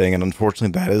famine thing. And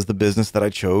unfortunately, that is the business that I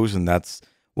chose. And that's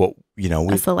what,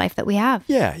 that's the life that we have.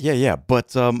 Yeah.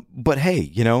 But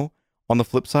hey, on the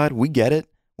flip side, we get it.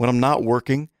 When I'm not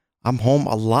working, I'm home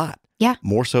a lot. Yeah.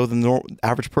 More so than the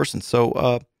average person.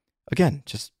 So, again,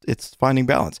 just it's finding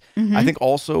balance. Mm-hmm. I think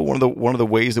also one of the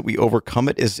ways that we overcome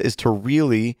it is to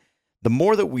really, the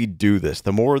more that we do this,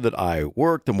 the more that I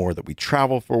work, the more that we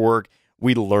travel for work,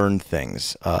 we learn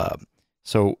things.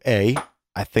 So I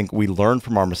think we learn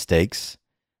from our mistakes,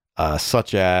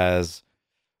 such as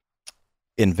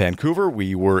in Vancouver,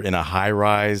 we were in a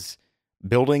high-rise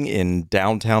building in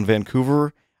downtown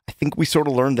Vancouver. I think we sort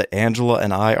of learned that Angela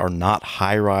and I are not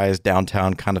high-rise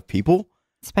downtown kind of people.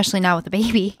 Especially now with the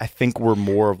baby. I think we're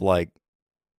more of like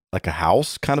a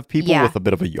house kind of people with a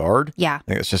bit of a yard. Yeah. I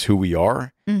think that's just who we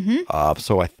are. Mm-hmm.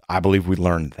 So I believe we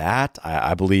learned that.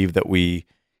 I believe that we,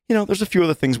 there's a few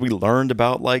other things we learned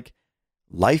about like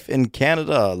life in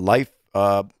Canada, life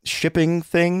shipping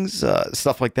things,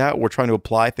 stuff like that. We're trying to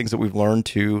apply things that we've learned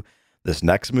to this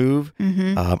next move.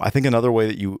 Mm-hmm. I think another way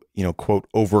that you quote,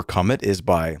 overcome it is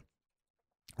by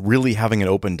really having an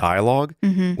open dialogue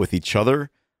with each other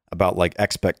about like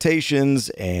expectations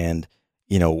and,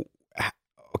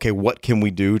 okay, what can we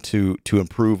do to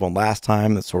improve on last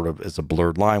time? That sort of is a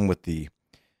blurred line with the,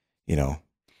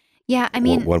 yeah, I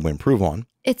mean, what we improve on.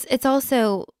 It's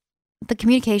also, the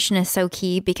communication is so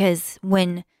key because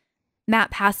when Matt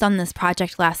passed on this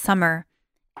project last summer,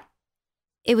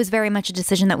 it was very much a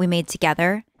decision that we made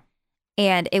together.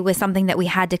 And it was something that we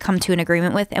had to come to an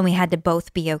agreement with and we had to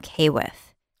both be okay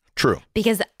with. True.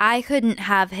 Because I couldn't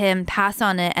have him pass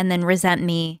on it and then resent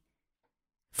me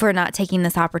for not taking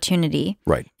this opportunity.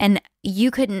 Right. And you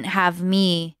couldn't accept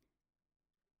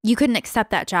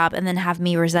that job and then have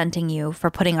me resenting you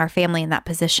for putting our family in that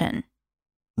position.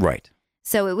 Right.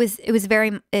 So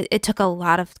it took a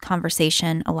lot of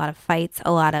conversation, a lot of fights,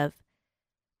 a lot of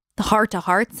the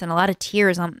heart-to-hearts and a lot of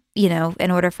tears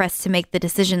in order for us to make the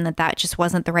decision that just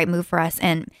wasn't the right move for us.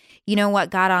 And you know what?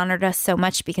 God honored us so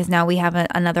much because now we have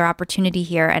another opportunity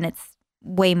here and it's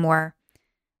way more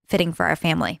fitting for our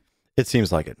family. It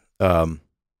seems like it.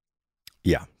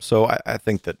 Yeah. So I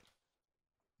think that,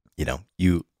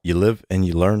 you live and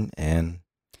you learn, and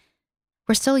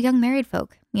we're still young married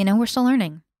folk. We're still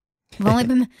learning.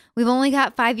 We've only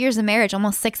got 5 years of marriage,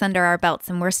 almost 6 under our belts,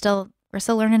 and we're still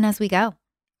learning as we go.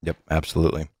 Yep,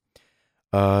 absolutely.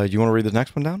 You want to read the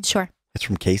next one down? Sure. It's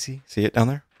from Casey. See it down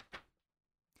there?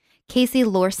 Casey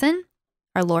Larson.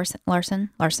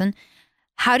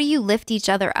 How do you lift each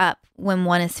other up when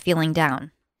one is feeling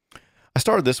down? I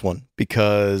started this one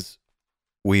because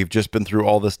we've just been through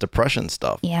all this depression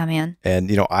stuff. Yeah, man.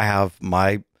 And, I have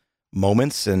my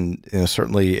moments, and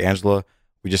certainly Angela,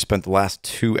 we just spent the last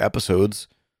 2 episodes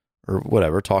or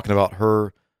whatever talking about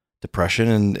her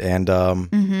depression and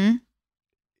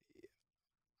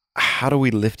how do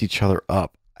we lift each other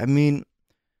up? I mean,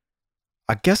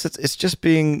 I guess it's just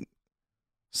being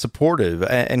supportive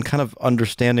and kind of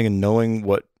understanding and knowing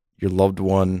what your loved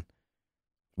one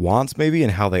wants maybe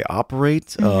and how they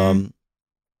operate.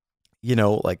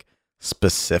 Like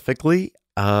specifically,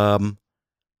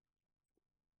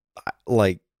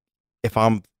 like if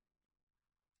I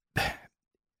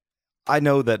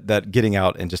know that getting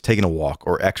out and just taking a walk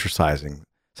or exercising,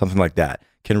 something like that,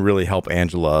 can really help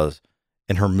Angela's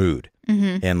in her mood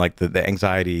and like the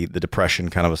anxiety, the depression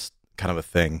kind of a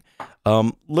thing.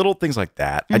 Little things like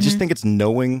that. I just think it's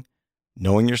knowing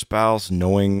your spouse,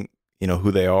 knowing,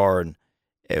 who they are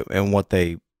and what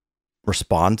they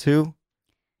respond to.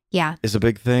 Yeah. Is a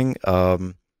big thing.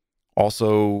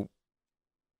 Also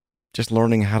just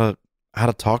learning how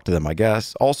to talk to them, I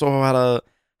guess. Also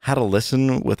how to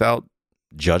listen without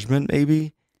judgment,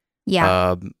 maybe.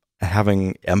 Yeah.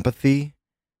 Having empathy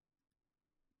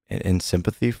and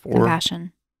sympathy for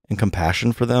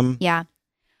compassion for them. Yeah.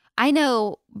 I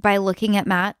know by looking at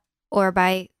Matt or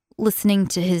by listening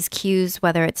to his cues,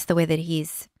 whether it's the way that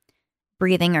he's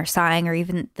breathing or sighing or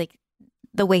even like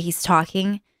the way he's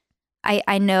talking,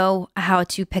 I know how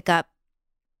to pick up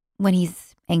when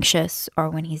he's anxious or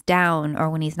when he's down or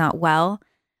when he's not well.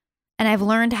 And I've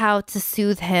learned how to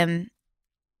soothe him.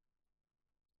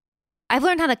 I've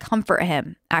learned how to comfort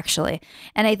him, actually.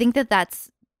 And I think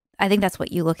that's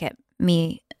what you look at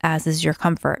me as, is your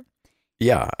comfort.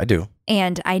 Yeah, I do.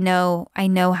 And I know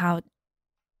how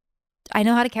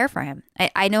to care for him.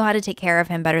 I know how to take care of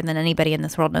him better than anybody in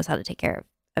this world knows how to take care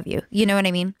of you. You know what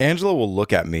I mean? Angela will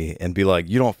look at me and be like,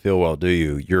 "You don't feel well, do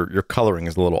you? Your coloring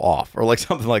is a little off," or like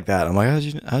something like that. I'm like,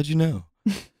 "How'd you know?"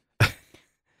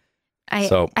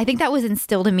 I think that was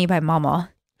instilled in me by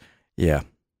mama. Yeah.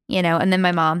 You know, and then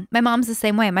my mom's the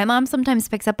same way. My mom sometimes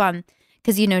picks up on,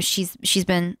 because, you know, she's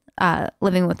been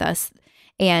living with us,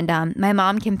 and my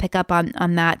mom can pick up on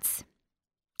Matt's,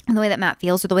 the way that Matt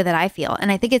feels or the way that I feel.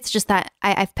 And I think it's just that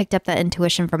I've picked up that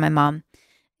intuition from my mom.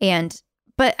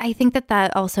 But I think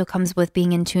that also comes with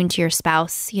being in tune to your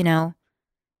spouse, you know,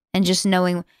 and just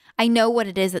knowing, I know what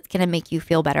it is that's going to make you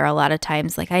feel better a lot of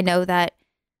times. Like, I know that,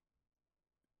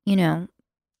 you know,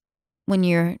 when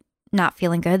you're not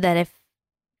feeling good, that if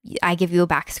I give you a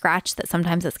back scratch, that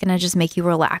sometimes it's going to just make you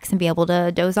relax and be able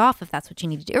to doze off if that's what you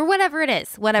need to do, or whatever it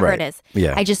is, Right. it is.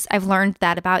 Yeah. I've learned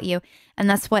that about you. And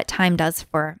that's what time does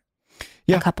for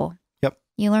Yeah. a couple. Yep.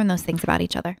 You learn those things about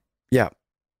each other. Yeah.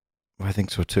 I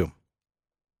think so too.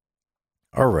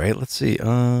 All right, let's see.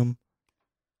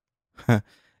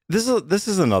 This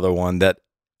is another one that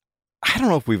I don't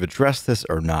know if we've addressed this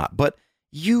or not, but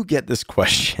you get this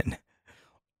question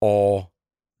all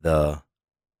the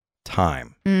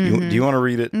time. Mhm. Do you want to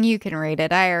read it? You can read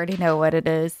it. I already know what it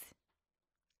is.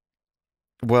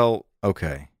 Well,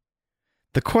 okay.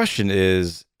 The question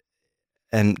is,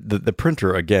 and the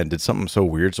printer again did something so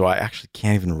weird, so I actually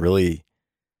can't even really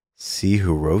see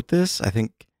who wrote this. I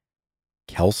think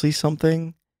Kelsey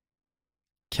something.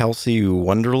 Kelsey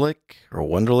Wunderlich or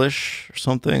Wunderlich or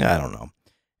something. I don't know.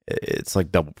 It's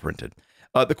like double printed.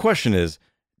 The question is,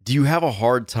 do you have a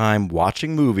hard time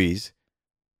watching movies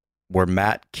where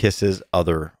Matt kisses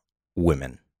other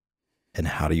women? And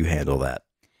how do you handle that?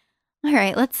 All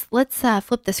right, let's flip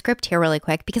the script here really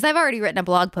quick, because I've already written a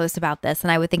blog post about this,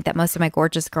 and I would think that most of my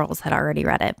gorgeous girls had already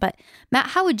read it. But Matt,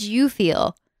 how would you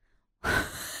feel?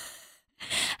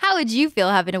 How would you feel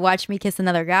having to watch me kiss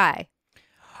another guy?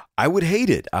 I would hate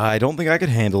it. I don't think I could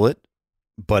handle it,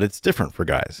 but it's different for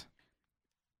guys.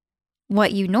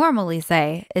 What you normally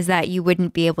say is that you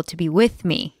wouldn't be able to be with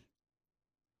me.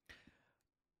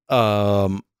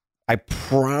 I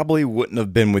probably wouldn't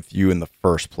have been with you in the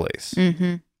first place.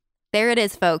 Mm-hmm. There it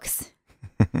is, folks.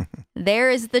 There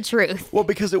is the truth. Well,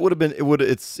 because it would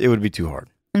be too hard.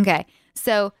 Okay.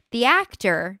 So the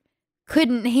actor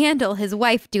couldn't handle his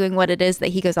wife doing what it is that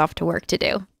he goes off to work to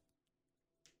do.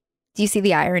 Do you see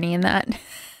the irony in that?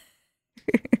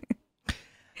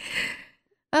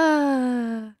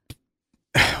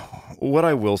 What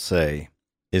I will say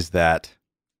is that,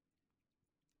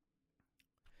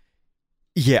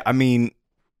 yeah, I mean,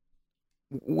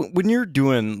 when you're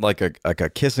doing like a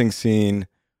kissing scene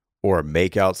or a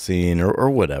makeout scene or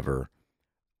whatever,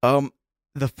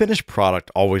 the finished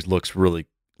product always looks really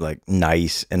like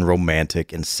nice and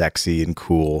romantic and sexy and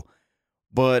cool.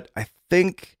 But I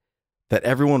think that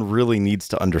everyone really needs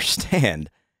to understand,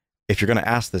 if you're going to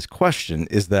ask this question,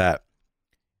 is that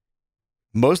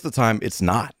most of the time it's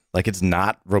not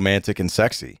romantic and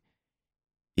sexy.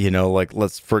 You know, like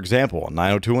for example,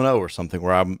 90210 or something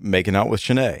where I'm making out with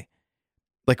Shanae.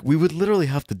 Like, we would literally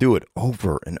have to do it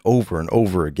over and over and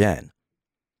over again.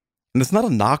 And it's not a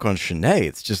knock on Shanae.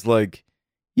 It's just like,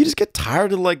 you just get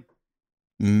tired of like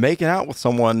making out with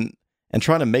someone and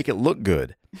trying to make it look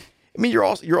good. I mean,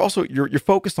 you're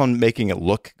focused on making it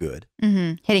look good.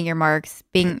 Mm-hmm. Hitting your marks,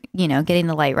 getting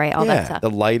the light right, all that stuff. The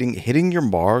lighting, hitting your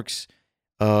marks.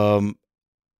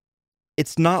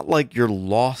 It's not like you're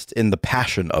lost in the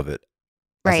passion of it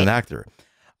as an actor.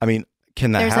 I mean,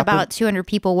 can that There's happen? about 200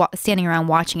 people standing around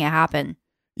watching it happen.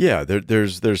 Yeah,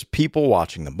 there's people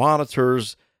watching the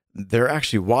monitors. They're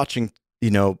actually watching,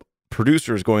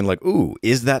 producers going like, "Ooh,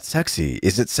 is that sexy?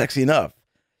 Is it sexy enough?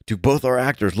 Do both our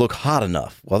actors look hot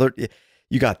enough?" Well,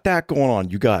 you got that going on.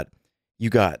 You got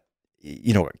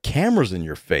cameras in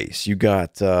your face. You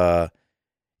got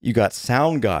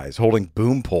sound guys holding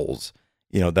boom poles,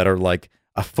 that are like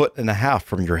 1.5 feet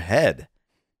from your head.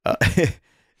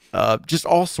 Just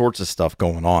all sorts of stuff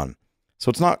going on. So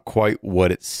it's not quite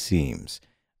what it seems.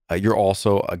 You're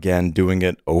also, again, doing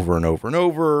it over and over and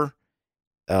over,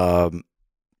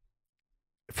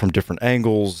 from different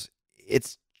angles.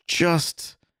 It's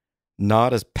just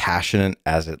not as passionate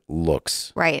as it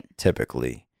looks. Right.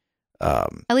 Typically.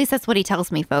 At least that's what he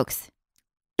tells me, folks.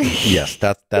 Yes,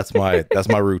 that's my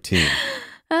routine.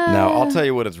 Now, I'll tell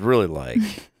you what it's really like.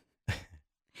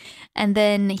 And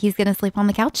then he's going to sleep on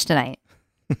the couch tonight.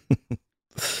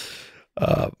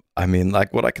 I mean,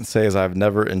 like, what I can say is I've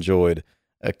never enjoyed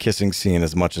a kissing scene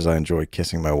as much as I enjoy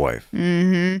kissing my wife.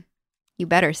 Mm-hmm. You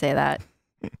better say that.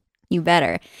 You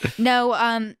better. No,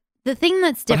 the thing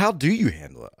that's But different. how do you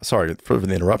handle it? Sorry for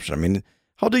the interruption. I mean,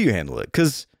 how do you handle it?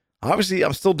 Because Obviously,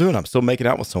 I'm still doing it. I'm still making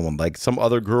out with someone. Like some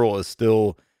other girl is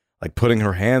still like putting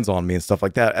her hands on me and stuff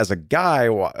like that. As a guy,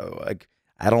 like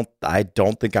I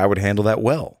don't think I would handle that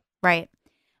well. Right.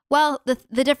 Well,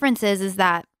 the difference is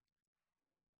that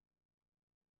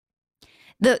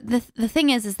the thing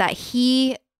is that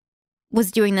he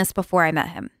was doing this before I met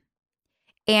him.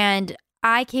 And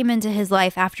I came into his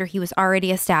life after he was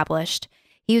already established.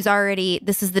 He was already,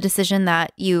 this is the decision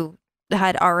that you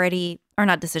had already, or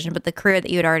not decision, but the career that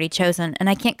you had already chosen. And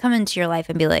I can't come into your life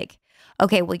and be like,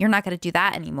 okay, well, you're not going to do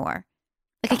that anymore.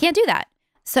 Like, I can't do that.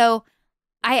 So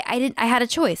I had a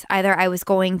choice. Either I was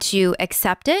going to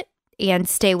accept it and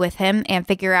stay with him and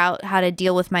figure out how to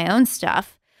deal with my own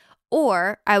stuff,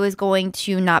 or I was going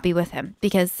to not be with him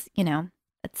because, you know,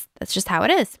 that's just how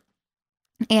it is.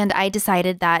 And I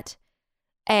decided that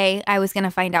I was going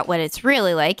to find out what it's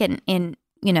really like. And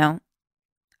you know,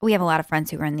 we have a lot of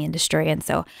friends who are in the industry. And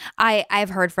so I've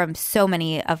heard from so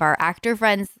many of our actor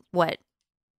friends what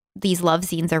these love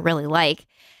scenes are really like.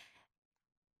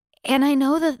 And I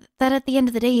know that at the end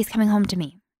of the day, he's coming home to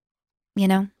me. You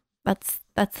know, that's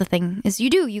the thing is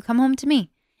you come home to me.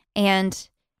 And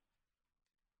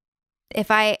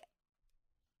the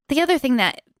other thing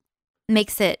that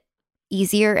makes it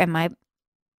easier in I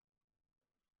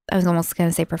was almost going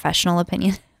to say professional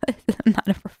opinion. I'm not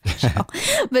a professional,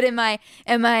 but in my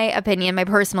opinion, my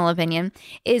personal opinion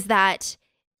is that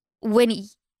when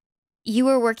you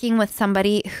are working with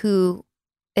somebody who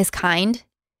is kind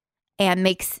and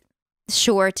makes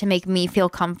sure to make me feel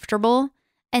comfortable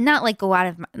and not like go out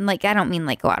of like, I don't mean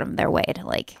like go out of their way to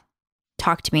like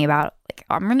talk to me about like,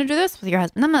 oh, I'm going to do this with your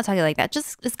husband. I'm not talking like that.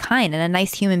 Just kind and a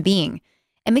nice human being.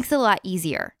 It makes it a lot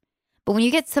easier. But when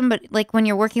you get somebody, like when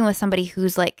you're working with somebody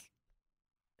who's like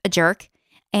a jerk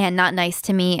and not nice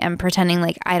to me and pretending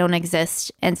like I don't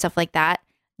exist and stuff like that,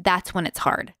 that's when it's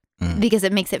hard because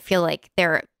it makes it feel like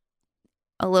they're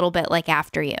a little bit like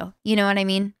after you. You know what I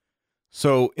mean?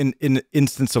 So in the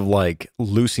instance of like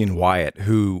Lucy and Wyatt,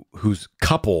 whose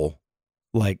couple,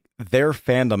 like their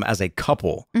fandom as a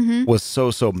couple was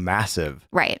so massive.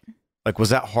 Right. Like, was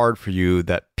that hard for you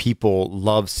that people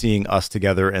love seeing us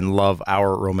together and love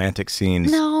our romantic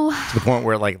scenes? No. To the point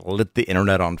where it like lit the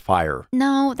internet on fire?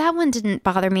 No, that one didn't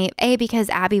bother me. Because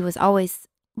Abby was always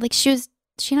like, she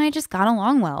and I just got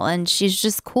along well and she's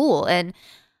just cool. And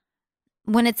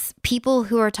when it's people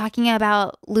who are talking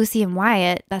about Lucy and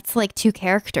Wyatt, that's like two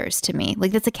characters to me.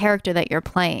 Like that's a character that you're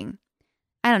playing.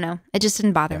 I don't know. It just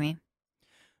didn't bother me.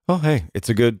 Oh, hey, it's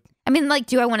a good. I mean, like,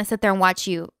 do I want to sit there and watch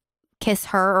you kiss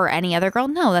her or any other girl?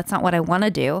 No, that's not what I want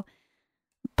to do.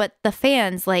 But the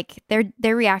fans, like,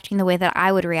 they're reacting the way that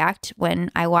I would react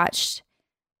when I watched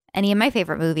any of my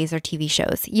favorite movies or TV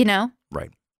shows, you know?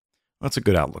 Right. That's a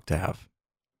good outlook to have.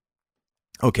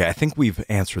 Okay, I think we've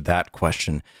answered that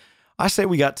question. I say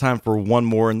we got time for one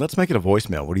more, and let's make it a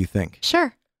voicemail. What do you think?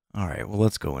 Sure. All right, well,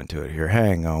 let's go into it here.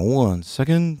 Hang on one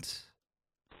second.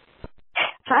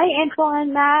 Hi, Angela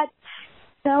and Matt.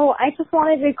 So I just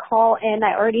wanted to call in.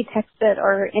 I already texted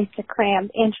or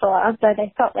Instagrammed Angela, but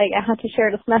I felt like I had to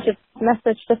share this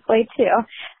message this way too.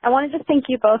 I wanted to thank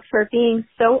you both for being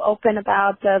so open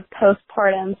about the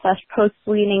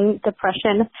postpartum/post-weaning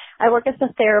depression. I work as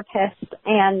a therapist,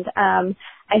 and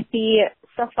I see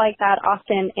stuff like that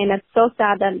often, and it's so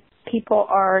sad that people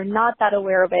are not that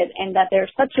aware of it and that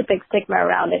there's such a big stigma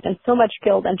around it and so much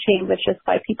guilt and shame, which is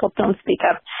why people don't speak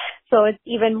up. So it's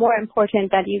even more important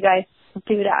that you guys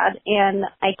do that. And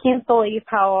I can't believe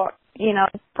how,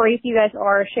 brave you guys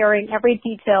are sharing every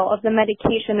detail of the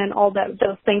medication and all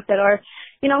those things that are,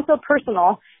 so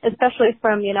personal, especially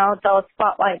from, the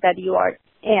spotlight that you are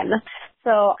in.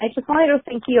 So I just wanted to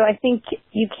thank you. I think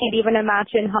you can't even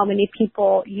imagine how many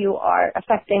people you are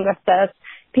affecting with this,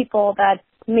 people that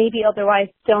maybe otherwise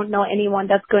don't know anyone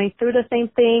that's going through the same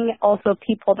thing, also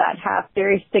people that have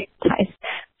very stigmatized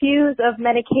views of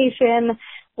medication,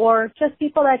 or just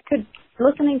people that could,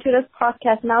 listening to this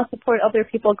podcast now, support other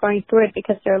people going through it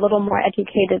because they're a little more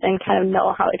educated and kind of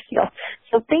know how it feels.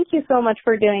 So thank you so much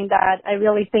for doing that. I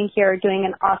really think you're doing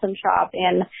an awesome job,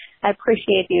 and I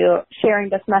appreciate you sharing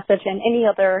this message and any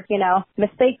other,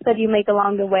 mistakes that you make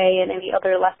along the way and any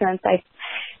other lessons.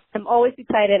 I'm always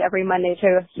excited every Monday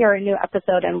to hear a new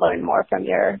episode and learn more from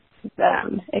your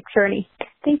journey.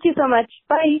 Thank you so much.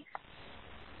 Bye.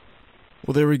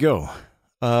 Well, there we go.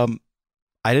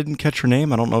 I didn't catch her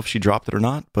name. I don't know if she dropped it or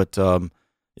not, but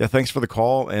yeah, thanks for the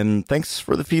call and thanks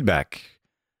for the feedback.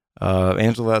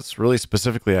 Angela, that's really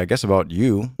specifically, I guess, about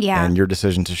you and your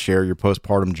decision to share your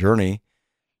postpartum journey.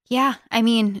 Yeah. I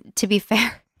mean, to be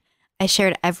fair, I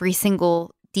shared every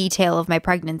single detail of my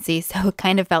pregnancy, so it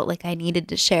kind of felt like I needed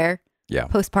to share.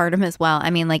 postpartum as well. I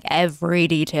mean, like every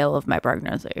detail of my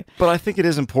pregnancy. But I think it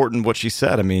is important what she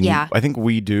said. I mean, Yeah. I think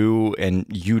we do, and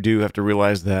you do have to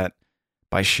realize that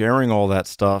by sharing all that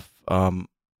stuff,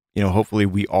 hopefully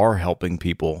we are helping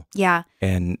people. Yeah.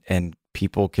 And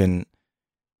people can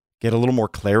get a little more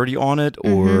clarity on it,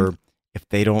 or if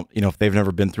they don't, if they've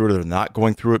never been through it or they're not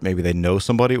going through it, maybe they know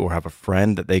somebody or have a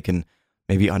friend that they can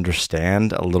maybe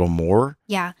understand a little more.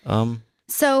 Yeah.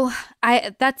 So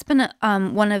that's been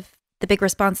one of the big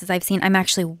responses I've seen. I'm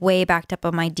actually way backed up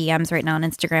on my DMs right now on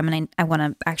Instagram, and I want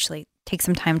to actually take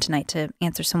some time tonight to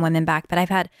answer some women back. But I've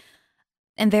had,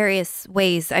 in various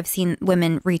ways, I've seen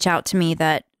women reach out to me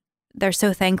that they're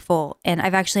so thankful. And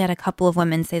I've actually had a couple of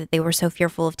women say that they were so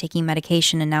fearful of taking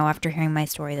medication, and now after hearing my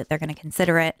story that they're going to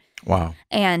consider it. Wow.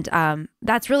 And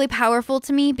that's really powerful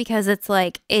to me, because it's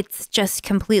like, it's just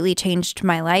completely changed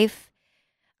my life.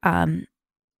 I've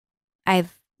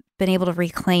been able to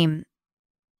reclaim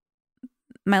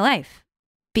my life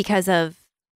because of,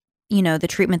 the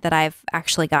treatment that I've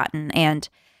actually gotten. And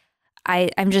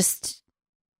I'm just,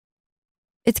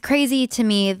 it's crazy to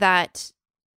me that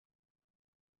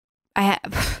I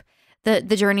have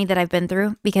the journey that I've been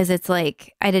through, because it's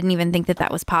like, I didn't even think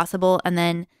that was possible. And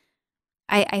then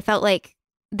I felt like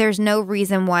there's no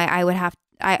reason why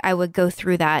I would go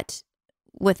through that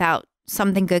without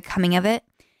something good coming of it.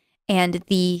 And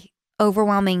the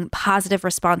overwhelming positive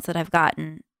response that I've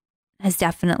gotten has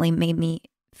definitely made me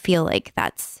feel like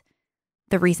that's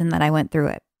the reason that I went through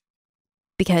it.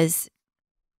 Because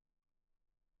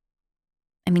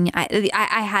I mean,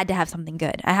 I had to have something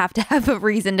good. I have to have a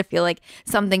reason to feel like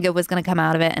something good was going to come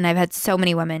out of it. And I've had so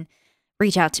many women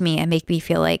reach out to me and make me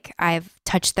feel like I've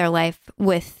touched their life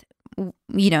with,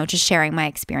 just sharing my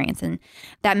experience. And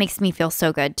that makes me feel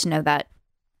so good to know that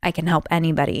I can help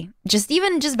anybody. Just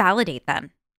validate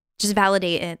them. Just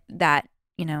validate it that,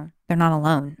 they're not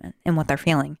alone in what they're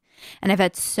feeling. And I've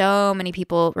had so many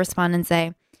people respond and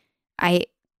say, I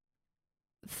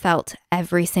felt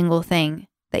every single thing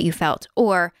that you felt,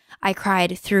 or I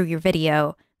cried through your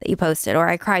video that you posted, or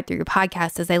I cried through your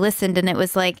podcast as I listened. And it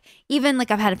was like, even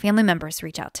like I've had family members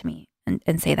reach out to me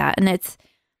and say that. And it's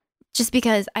just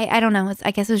because I don't know, I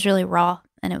guess it was really raw,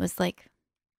 and it was like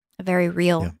a very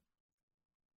real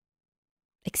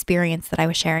experience that I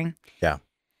was sharing. Yeah.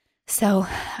 So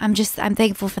I'm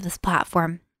thankful for this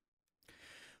platform.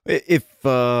 If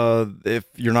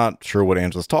you're not sure what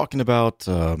Angela's talking about,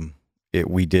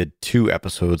 we did 2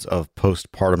 episodes of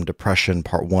postpartum depression,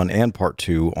 part 1 and part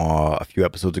 2, a few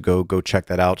episodes ago. Go check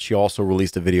that out. She also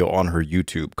released a video on her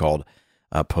YouTube called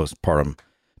postpartum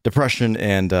depression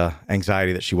and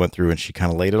anxiety that she went through, and she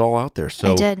kind of laid it all out there.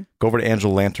 So I did. Go over to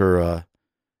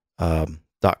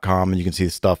AngelaLanter.com and you can see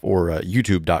the stuff, or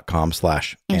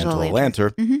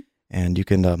youtube.com/AngelaLanter. Mm-hmm. And you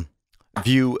can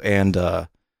view and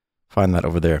find that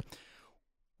over there.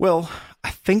 Well,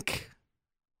 I think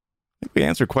we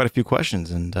answered quite a few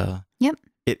questions, and yep,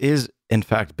 it is in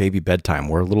fact baby bedtime.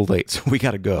 We're a little late, so we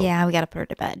got to go. Yeah, we got to put her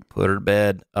to bed.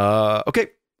 Okay,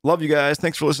 love you guys.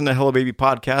 Thanks for listening to Hello Baby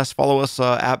Podcast. Follow us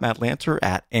at Matt Lanter,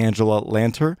 at Angela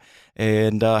Lanter,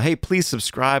 and hey, please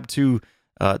subscribe to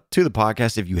the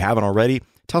podcast if you haven't already.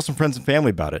 Tell some friends and family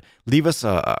about it. Leave us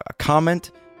a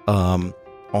comment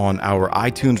on our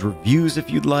iTunes reviews if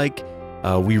you'd like.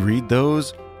 We read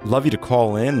those. Love you to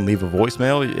call in and leave a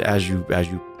voicemail. As you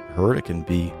heard, it can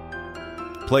be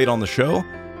played on the show.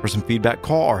 For some feedback,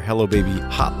 call our Hello Baby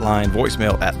hotline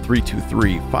voicemail at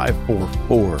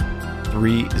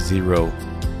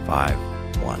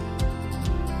 323-544-3051.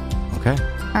 Okay?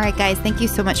 All right, guys. Thank you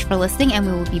so much for listening, and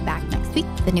we will be back next week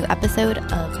with a new episode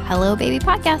of Hello Baby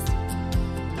Podcast.